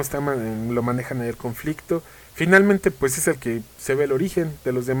gustó cómo lo manejan ahí el conflicto. Finalmente pues es el que se ve el origen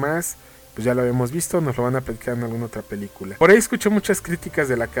de los demás. Pues ya lo habíamos visto, nos lo van a platicar en alguna otra película. Por ahí escuché muchas críticas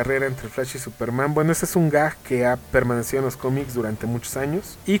de la carrera entre Flash y Superman. Bueno, ese es un gag que ha permanecido en los cómics durante muchos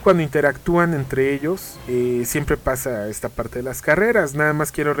años. Y cuando interactúan entre ellos, siempre pasa esta parte de las carreras. Nada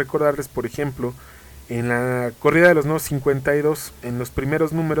más quiero recordarles, por ejemplo, en la corrida de los nuevos 52, en los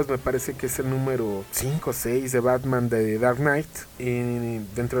primeros números, me parece que es el número 5 o 6 de Batman de Dark Knight,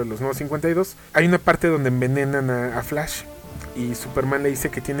 dentro de los nuevos 52, hay una parte donde envenenan a Flash. Y Superman le dice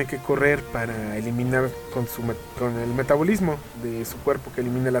que tiene que correr para eliminar con el metabolismo de su cuerpo, que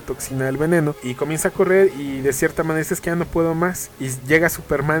elimina la toxina del veneno. Y comienza a correr y de cierta manera dice, es que ya no puedo más. Y llega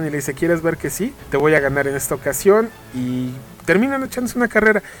Superman y le dice, ¿quieres ver que sí? Te voy a ganar en esta ocasión. Y terminan echándose una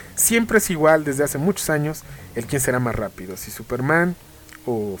carrera. Siempre es igual desde hace muchos años el quién será más rápido, si Superman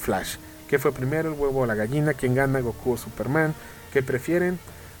o Flash. ¿Qué fue primero, el huevo o la gallina? ¿Quién gana, Goku o Superman? ¿Qué prefieren?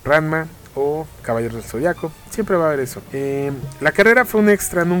 ¿Ranma o Caballeros del Zodiaco? Siempre va a haber eso. La carrera fue un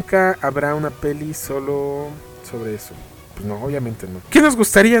extra, nunca habrá una peli solo sobre eso. Pues no, obviamente no. ¿Qué nos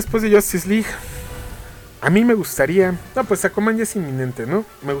gustaría después de Justice League? A mí me gustaría... No, pues Aquaman ya es inminente, ¿no?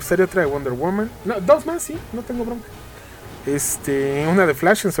 Me gustaría otra de Wonder Woman. No, 2 más, sí, no tengo bronca. Una de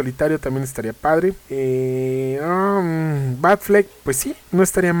Flash en solitario también estaría padre. Batfleck, pues sí, no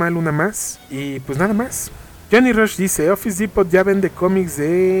estaría mal una más. Y pues nada más. Johnny Rush dice, Office Depot ya vende cómics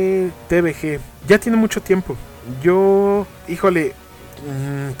de TVG. Ya tiene mucho tiempo. Yo, híjole,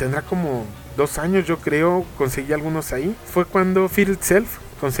 tendrá como 2 años yo creo, conseguí algunos ahí. Fue cuando Fear Itself,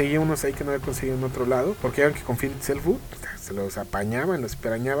 conseguí unos ahí que no había conseguido en otro lado. Porque eran que con Fear Itself se los apañaban, los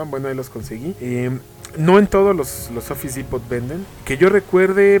perañaban, bueno ahí los conseguí. No en todos los Office Depot venden. Que yo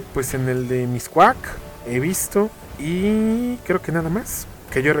recuerde, pues en el de Mixcoac he visto. Y creo que nada más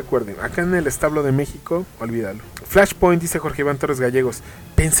que yo recuerde. Acá en el establo de México, olvídalo. Flashpoint, dice Jorge Iván Torres Gallegos.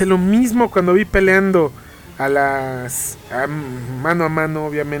 Pensé lo mismo cuando vi peleando mano a mano,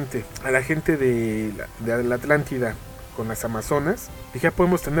 obviamente, a la gente de la Atlántida con las Amazonas. Dije, ya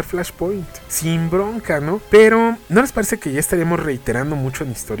podemos tener Flashpoint sin bronca, ¿no? Pero ¿no les parece que ya estaríamos reiterando mucho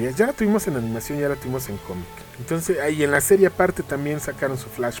en historias? Ya la tuvimos en animación, ya la tuvimos en cómic. Entonces, ahí en la serie aparte también sacaron su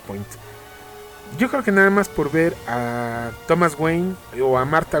Flashpoint. Yo creo que nada más por ver a Thomas Wayne o a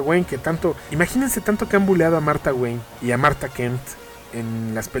Martha Wayne, que tanto, imagínense tanto que han buleado a Martha Wayne y a Martha Kent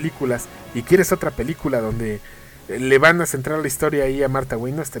en las películas, y quieres otra película donde le van a centrar la historia ahí a Martha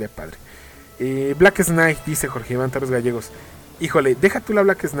Wayne, no estaría padre. Black Knight, dice Jorge Iván Torres Gallegos. Híjole, deja tú la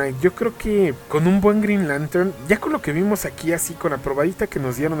Black Knight. Yo creo que con un buen Green Lantern, ya con lo que vimos aquí, así con la probadita que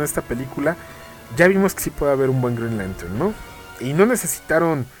nos dieron a esta película, ya vimos que sí puede haber un buen Green Lantern, ¿no? Y no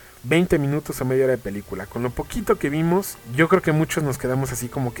necesitaron 20 minutos o media hora de película. Con lo poquito que vimos, yo creo que muchos nos quedamos así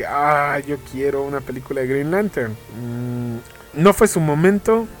como que, yo quiero una película de Green Lantern. No fue su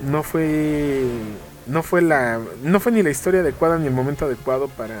momento, no fue ni la historia adecuada ni el momento adecuado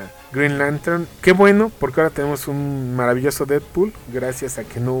para Green Lantern. Qué bueno, porque ahora tenemos un maravilloso Deadpool, gracias a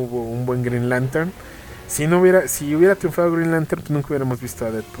que no hubo un buen Green Lantern. Si hubiera triunfado Green Lantern, pues nunca hubiéramos visto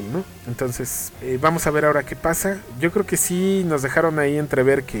a Deadpool, ¿no? Entonces, vamos a ver ahora qué pasa. Yo creo que sí nos dejaron ahí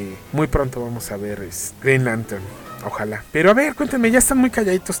entrever que muy pronto vamos a ver Green Lantern. Ojalá. Pero a ver, cuéntenme, ya están muy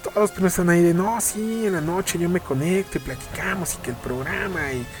calladitos todos, pero no están ahí de, no, sí, en la noche yo me conecto y platicamos y que el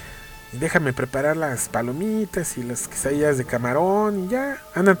programa y déjame preparar las palomitas y las quesadillas de camarón y ya.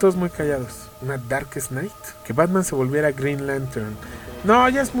 Andan todos muy callados. Una Darkest Night. Que Batman se volviera Green Lantern. No,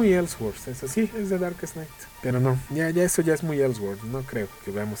 ya es muy Elseworlds, eso sí, es de Darkest Night. Pero no, ya eso ya es muy Elseworlds. No creo que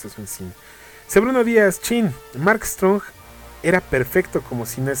veamos eso en cine. Bruno Díaz, Chin, Mark Strong era perfecto como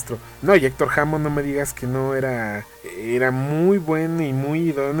Sinestro. No, y Héctor Hammond, no me digas que no era muy bueno y muy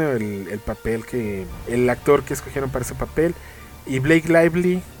idóneo el papel el actor que escogieron para ese papel. Y Blake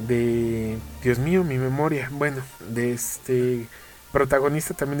Lively de, Dios mío, mi memoria, bueno, de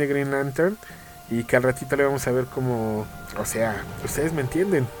protagonista también de Green Lantern. Y que al ratito le vamos a ver como, o sea, ustedes me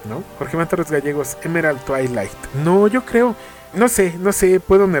entienden, ¿no? Jorge Mátaros Gallegos, Emerald Twilight. No, yo creo, no sé,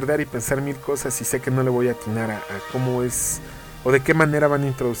 puedo nerdear y pensar mil cosas y sé que no le voy a atinar a cómo es o de qué manera van a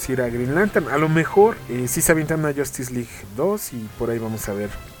introducir a Green Lantern. A lo mejor sí se avientan a Justice League 2 y por ahí vamos a ver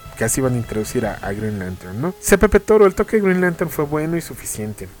que así van a introducir a Green Lantern, ¿no? Pepe Toro, el toque de Green Lantern fue bueno y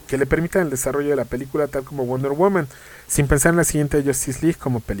suficiente, que le permitan el desarrollo de la película tal como Wonder Woman, sin pensar en la siguiente Justice League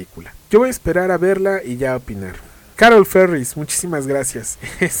como película. Yo voy a esperar a verla y ya opinar. Carol Ferris, muchísimas gracias.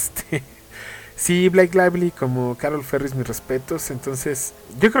 Sí, Blake Lively como Carol Ferris, mis respetos. Entonces,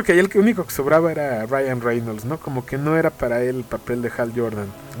 yo creo que ahí el único que sobraba era Ryan Reynolds, ¿no? Como que no era para él el papel de Hal Jordan.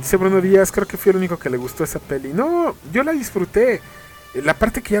 Dice Bruno Díaz, creo que fui el único que le gustó esa peli. No, yo la disfruté. La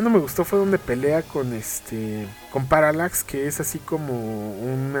parte que ya no me gustó fue donde pelea con Parallax, que es así como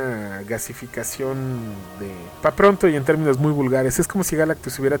una gasificación pa' pronto y en términos muy vulgares. Es como si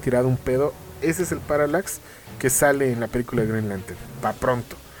Galactus hubiera tirado un pedo. Ese es el Parallax que sale en la película de Green Lantern. Pa'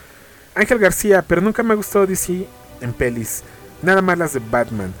 pronto. Ángel García, pero nunca me ha gustado DC en pelis. Nada más las de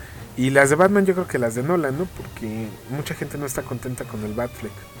Batman. Y las de Batman yo creo que las de Nolan, ¿no? Porque mucha gente no está contenta con el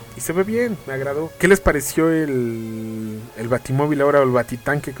Batfleck. Y se ve bien, me agradó. ¿Qué les pareció el Batimóvil ahora o el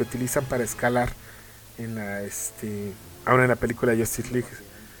Batitanque que utilizan para escalar en ahora en la película Justice League?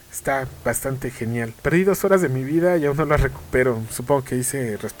 Está bastante genial. Perdí 2 horas de mi vida y aún no las recupero. Supongo que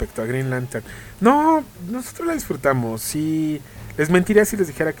hice respecto a Green Lantern. No, nosotros la disfrutamos. Sí, les mentiría si les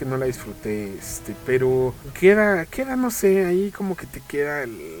dijera que no la disfruté. Pero queda, no sé, ahí como que te queda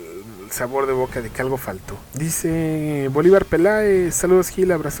el sabor de boca de que algo faltó. Dice Bolívar Peláez, saludos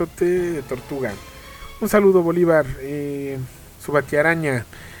Gil, abrazote de tortuga. Un saludo Bolívar, su batiaraña.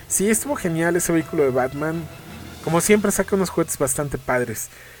 Sí, estuvo genial ese vehículo de Batman. Como siempre saca unos juguetes bastante padres.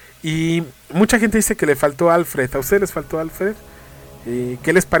 Y mucha gente dice que le faltó Alfred. ¿A ustedes les faltó Alfred?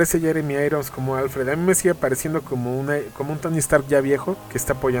 ¿Qué les parece Jeremy Irons como Alfred? A mí me sigue pareciendo como un Tony Stark ya viejo que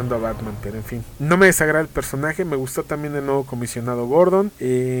está apoyando a Batman, pero en fin, no me desagrada el personaje. Me gustó también el nuevo comisionado Gordon,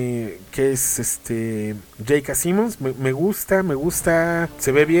 que es J.K. Simmons. Me gusta,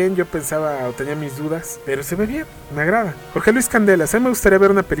 se ve bien. Yo pensaba o tenía mis dudas, pero se ve bien, me agrada. Jorge Luis Candelas, a mí me gustaría ver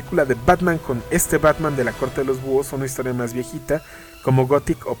una película de Batman con Batman de la Corte de los Búhos, una historia más viejita como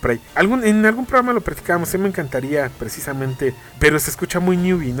Gothic o Prey. En algún programa lo practicábamos, a mí me encantaría precisamente, pero se escucha muy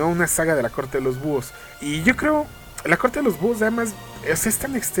newbie, ¿no? Una saga de la Corte de los Búhos. Y yo creo, la Corte de los Búhos además es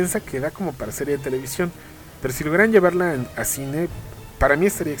tan extensa que da como para serie de televisión, pero si logran llevarla a cine, para mí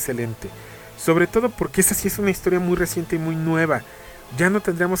estaría excelente. Sobre todo porque esa sí es una historia muy reciente y muy nueva. Ya no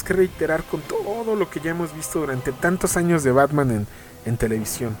tendríamos que reiterar con todo lo que ya hemos visto durante tantos años de Batman en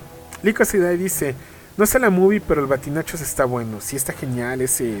televisión. Lico Sidai dice: no sé la movie, pero el Batinachos está bueno. Sí, está genial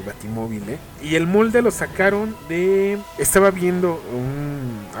ese Batimóvil, Y el molde lo sacaron de... Estaba viendo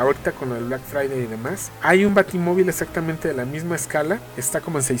ahorita con el Black Friday y demás. Hay un Batimóvil exactamente de la misma escala. Está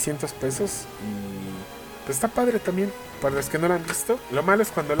como en 600 pesos. Y pues está padre también. Para los que no lo han visto. Lo malo es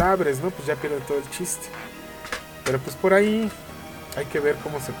cuando la abres, ¿no? Pues ya pierde todo el chiste. Pero pues por ahí hay que ver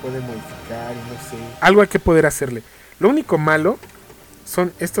cómo se puede modificar y no sé. Algo hay que poder hacerle. Lo único malo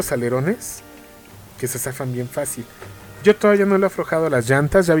son estos alerones que se zafan bien fácil. Yo todavía no le he aflojado las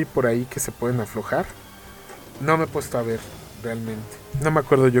llantas. Ya vi por ahí que se pueden aflojar. No me he puesto a ver realmente. No me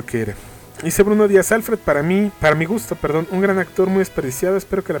acuerdo yo qué era. Dice Bruno Díaz: Alfred para mi gusto, un gran actor muy desperdiciado.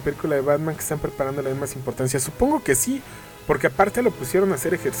 Espero que la película de Batman que están preparando le den más importancia. Supongo que sí, porque aparte lo pusieron a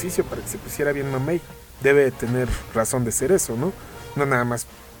hacer ejercicio para que se pusiera bien mamey. debe tener razón de ser eso, ¿no? No nada más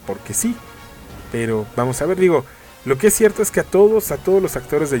porque sí. Pero vamos a ver, digo, lo que es cierto es que a todos los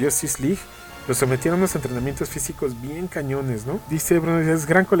actores de Justice League los sometieron a unos entrenamientos físicos bien cañones, ¿no? Dice Bruno, es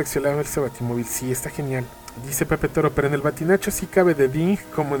gran coleccionable ese Batimóvil, sí, está genial. Dice Pepe Toro, pero en el Batinacho sí cabe de Ding,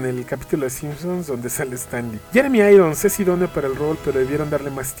 como en el capítulo de Simpsons donde sale Stanley. Jeremy Irons es idóneo para el rol, pero debieron darle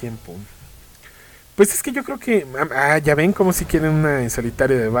más tiempo. Pues es que yo creo que... ya ven como si quieren una en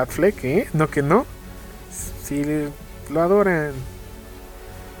solitario de Batfleck, ¿eh? No que no. Sí, lo adoran.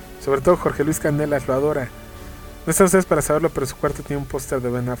 Sobre todo Jorge Luis Candelas lo adora. No están ustedes para saberlo, pero su cuarto tiene un póster de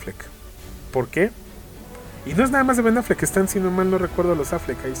Ben Affleck. ¿Por qué? Y no es nada más de Ben Affleck, están, si no mal no recuerdo, los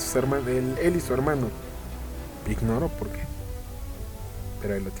Affleck, ahí sus hermanos, él y su hermano. Ignoro por qué,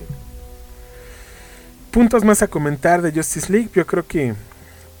 pero ahí lo tiene. Puntos más a comentar de Justice League. Yo creo que,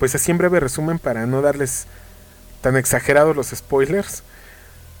 pues así en breve resumen para no darles tan exagerados los spoilers.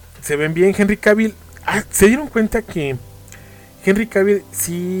 Se ven bien. Henry Cavill, se dieron cuenta que Henry Cavill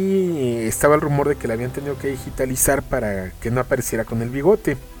sí estaba el rumor de que le habían tenido que digitalizar para que no apareciera con el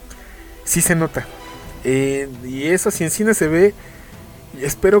bigote. Sí se nota. Y eso si en cine se ve.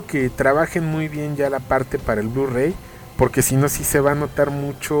 Espero que trabajen muy bien ya la parte para el Blu-ray, porque si no sí se va a notar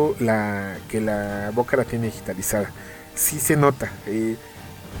mucho que la boca la tiene digitalizada. Sí se nota.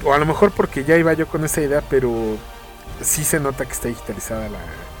 O a lo mejor porque ya iba yo con esa idea, pero sí se nota que está digitalizada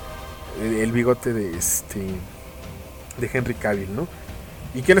el bigote de Henry Cavill, ¿no?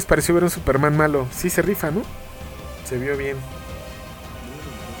 ¿Y qué les pareció ver un Superman malo? Sí se rifa, ¿no? Se vio bien.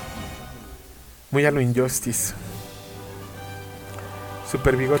 Muy a lo Injustice.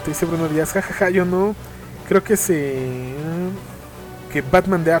 Super bigote, dice Bruno Díaz, jajaja, yo no. Creo que que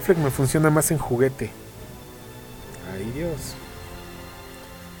Batman de Affleck me funciona más en juguete. Ay Dios.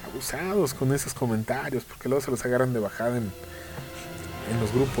 Abusados con esos comentarios, porque luego se los agarran de bajada en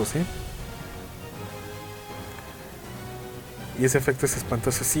los grupos, ¿eh? Y ese efecto es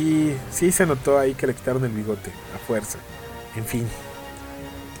espantoso. Sí se notó ahí que le quitaron el bigote, a fuerza. En fin.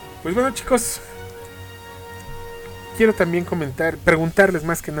 Pues bueno, chicos, quiero también preguntarles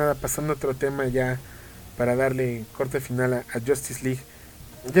más que nada, pasando a otro tema ya para darle corte final a Justice League.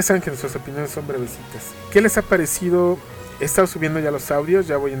 Ya saben que nuestras opiniones son brevecitas. ¿Qué les ha parecido? He estado subiendo ya los audios,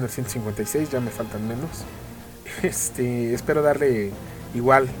 ya voy en el 156, ya me faltan menos. Espero darle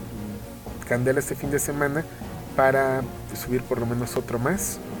igual candela este fin de semana para subir por lo menos otro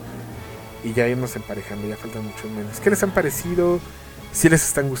más y ya irnos emparejando, ya faltan muchos menos. ¿Qué les han parecido? Si les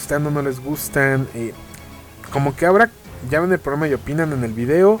están gustando, no les gustan. Como que ahora ya ven el programa y opinan en el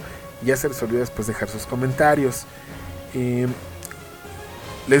video, y ya se les olvida después dejar sus comentarios.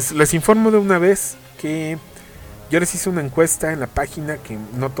 Les informo de una vez que yo les hice una encuesta en la página que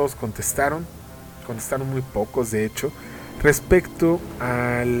no todos contestaron muy pocos de hecho, respecto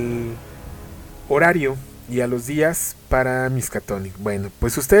al horario y a los días para Miskatonic. Bueno,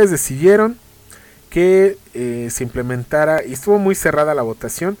 pues ustedes decidieron que se implementara, y estuvo muy cerrada la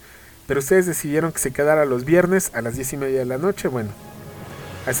votación, pero ustedes decidieron que se quedara los viernes a las 10:30 de la noche. Bueno,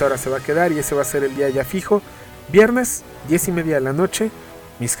 a esa hora se va a quedar y ese va a ser el día ya fijo. Viernes, 10:30 de la noche,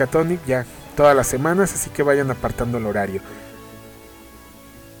 Miskatonic ya todas las semanas, así que vayan apartando el horario.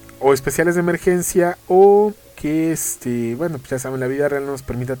 O especiales de emergencia, o que bueno, pues ya saben, la vida real no nos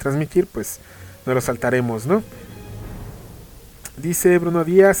permita transmitir, pues no lo saltaremos, ¿no? Dice Bruno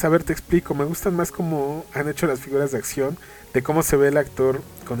Díaz, a ver, te explico, me gustan más cómo han hecho las figuras de acción, de cómo se ve el actor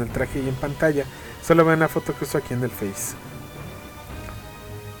con el traje y en pantalla. Solo vean la foto que uso aquí en el Face.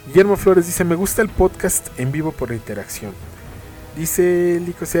 Guillermo Flores dice, me gusta el podcast en vivo por la interacción. Dice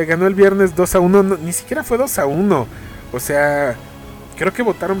Lico, o sea, ganó el viernes 2-1, no, ni siquiera fue 2-1, o sea, creo que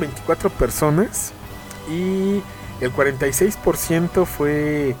votaron 24 personas y el 46%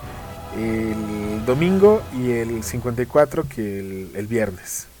 fue el domingo y el 54% que el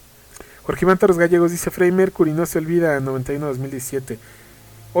viernes. Jorge Iván Toros Gallegos dice, Freddie Mercury no se olvida, 91-2017.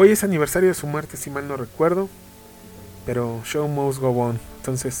 Hoy es aniversario de su muerte, si mal no recuerdo, pero show must go on,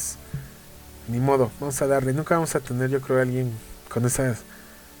 entonces ni modo, vamos a darle. Nunca vamos a tener, yo creo, a alguien con esa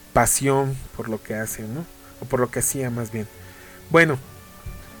pasión por lo que hace, ¿no? O por lo que hacía más bien. Bueno,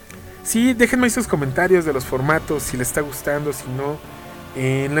 sí, déjenme ahí sus comentarios de los formatos, si les está gustando, si no.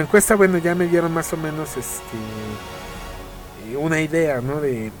 En la encuesta, bueno, ya me dieron más o menos una idea, ¿no?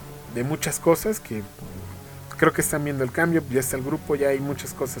 De muchas cosas que creo que están viendo el cambio. Ya está el grupo, ya hay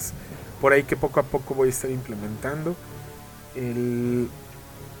muchas cosas por ahí que poco a poco voy a estar implementando.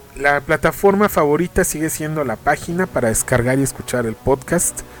 La plataforma favorita sigue siendo la página para descargar y escuchar el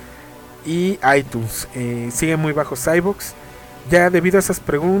podcast, y iTunes. Sigue muy bajo iVoox. Ya debido a esas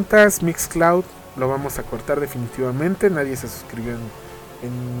preguntas, Mixcloud lo vamos a cortar definitivamente. Nadie se suscribió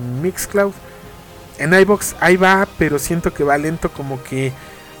en Mixcloud. En iVoox ahí va, pero siento que va lento, como que,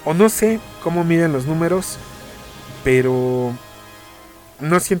 o no sé cómo miden los números, pero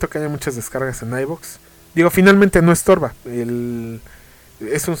no siento que haya muchas descargas en iVoox. Digo, finalmente no estorba,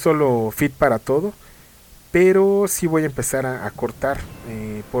 es un solo feed para todo, pero sí voy a empezar a cortar,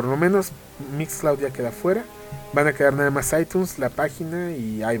 por lo menos Mixcloud ya queda fuera, van a quedar nada más iTunes, la página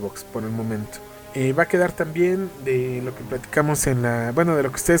y iVoox por el momento. Va a quedar también de lo que platicamos de lo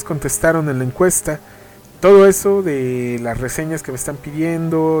que ustedes contestaron en la encuesta, todo eso de las reseñas que me están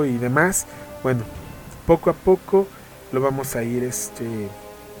pidiendo y demás. Bueno, poco a poco lo vamos a ir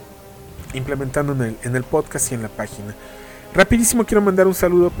implementando en el podcast y en la página. Rapidísimo quiero mandar un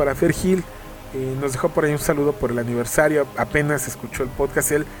saludo para Fer Gil. Nos dejó por ahí un saludo por el aniversario, apenas escuchó el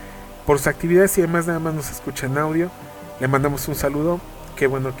podcast. Él, por sus actividades y demás, nada más nos escucha en audio. Le mandamos un saludo, qué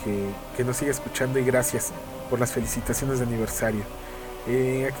bueno que nos sigue escuchando y gracias por las felicitaciones de aniversario.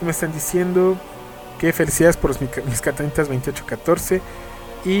 Aquí me están diciendo que felicidades por los Miscatonitas 2814.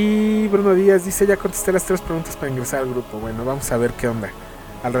 Y Bruno Díaz dice, ya contesté las 3 preguntas para ingresar al grupo. Bueno, vamos a ver qué onda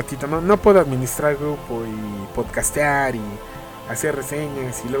al ratito. No puedo administrar el grupo y podcastear y hacer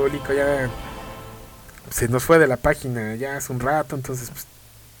reseñas, y luego Lico ya se nos fue de la página ya hace un rato, entonces pues,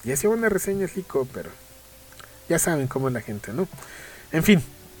 ya hacía buenas reseñas Lico, pero ya saben cómo es la gente, ¿no? En fin,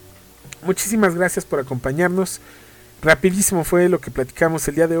 muchísimas gracias por acompañarnos. Rapidísimo fue lo que platicamos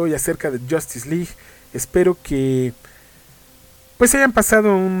el día de hoy acerca de Justice League. Espero que pues hayan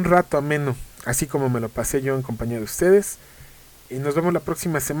pasado un rato ameno, así como me lo pasé yo en compañía de ustedes. Y nos vemos la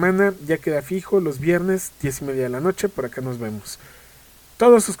próxima semana, ya queda fijo, los viernes, 10:30 de la noche, por acá nos vemos.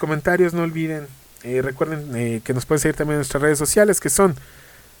 Todos sus comentarios, no olviden, recuerden que nos pueden seguir también en nuestras redes sociales, que son,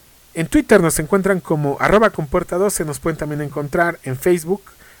 en Twitter nos encuentran como @compuerta12, nos pueden también encontrar en Facebook,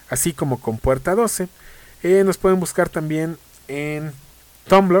 así como compuerta12, nos pueden buscar también en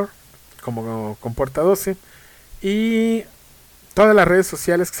Tumblr, como compuerta12, y todas las redes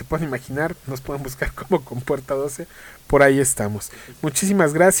sociales que se puedan imaginar nos pueden buscar como Compuerta12. Por ahí estamos.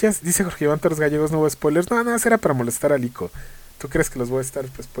 Muchísimas gracias. Dice Jorge Iván Torres Gallegos, no hubo spoilers. No, será para molestar a Lico. ¿Tú crees que los voy a estar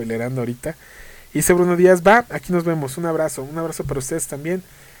spoilerando ahorita? Y dice Bruno Díaz, aquí nos vemos. Un abrazo para ustedes también.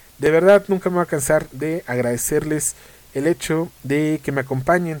 De verdad, nunca me voy a cansar de agradecerles el hecho de que me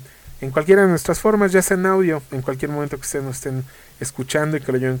acompañen en cualquiera de nuestras formas, ya sea en audio, en cualquier momento que ustedes nos estén escuchando y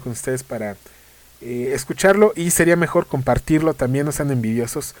que lo lleven con ustedes para escucharlo, y sería mejor compartirlo también, no sean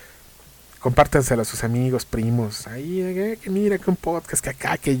envidiosos, compártanselo a sus amigos, primos, ahí que mira que un podcast, que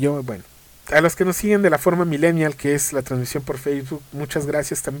acá, que yo, bueno, a los que nos siguen de la forma millennial, que es la transmisión por Facebook, muchas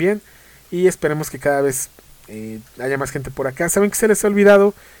gracias también, y esperemos que cada vez haya más gente por acá. Saben que se les ha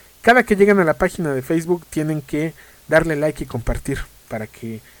olvidado, cada que llegan a la página de Facebook tienen que darle like y compartir para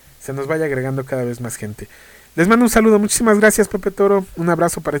que se nos vaya agregando cada vez más gente. Les mando un saludo, muchísimas gracias Pepe Toro, un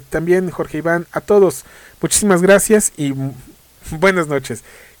abrazo para ti también, Jorge Iván, a todos, muchísimas gracias y buenas noches,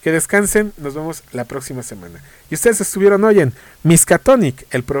 que descansen, nos vemos la próxima semana. Y ustedes estuvieron hoy en Miskatonic,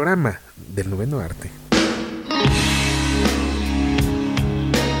 el programa del noveno arte.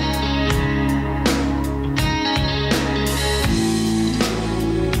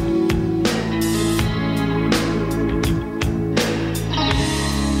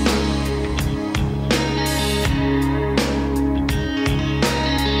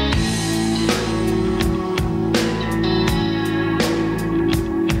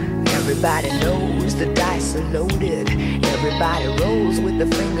 Everybody knows the dice are loaded. Everybody rolls with the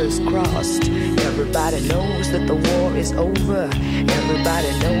fingers crossed. Everybody knows that the war is over.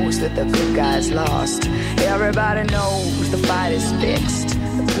 Everybody knows that the good guys lost. Everybody knows the fight is fixed.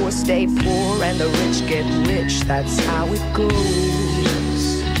 The poor stay poor and the rich get rich. That's how it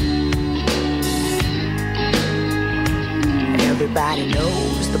goes. Everybody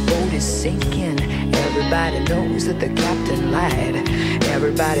knows the boat is sinking. Everybody knows that the captain lied.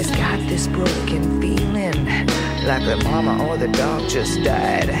 Everybody's got this broken feeling, like their mama or the dog just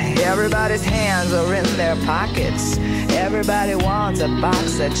died. Everybody's hands are in their pockets. Everybody wants a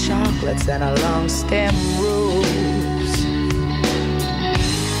box of chocolates and a long stem rose.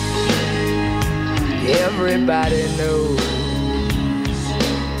 Everybody knows.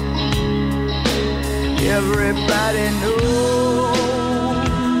 Everybody knows.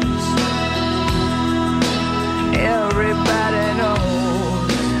 Everybody knows.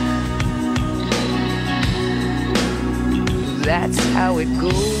 That's how it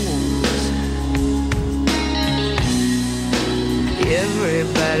goes.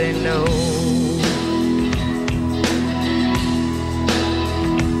 Everybody knows.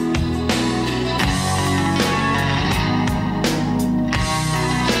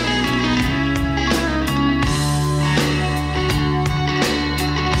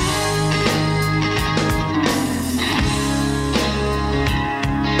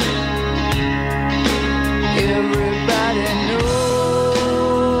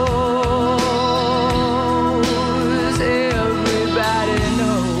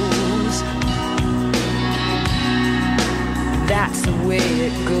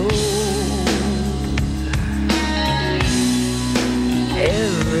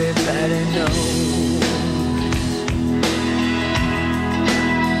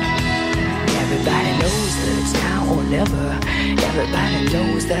 Everybody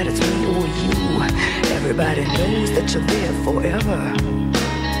knows that it's me or you. Everybody knows that you're there forever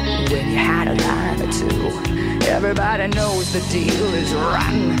when you had a line or two. Everybody knows the deal is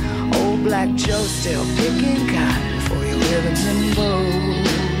rotten. Old Black Joe's still picking cotton for your ribbons and bows.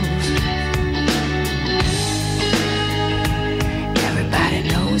 Everybody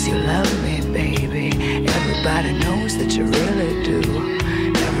knows you love me, baby. Everybody knows that you really do.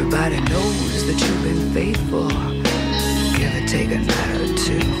 Everybody knows that you've been faithful. Give or take a night or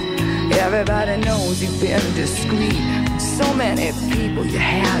two. Everybody knows you've been discreet. So many people you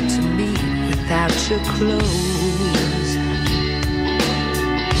had to meet without your clothes.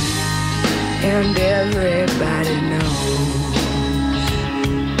 And everybody knows.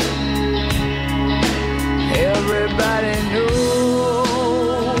 Everybody knows.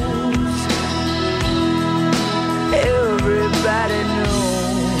 Everybody knows.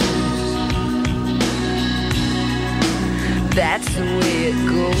 That's the way it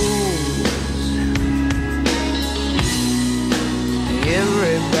goes.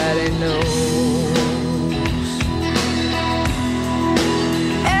 Everybody knows.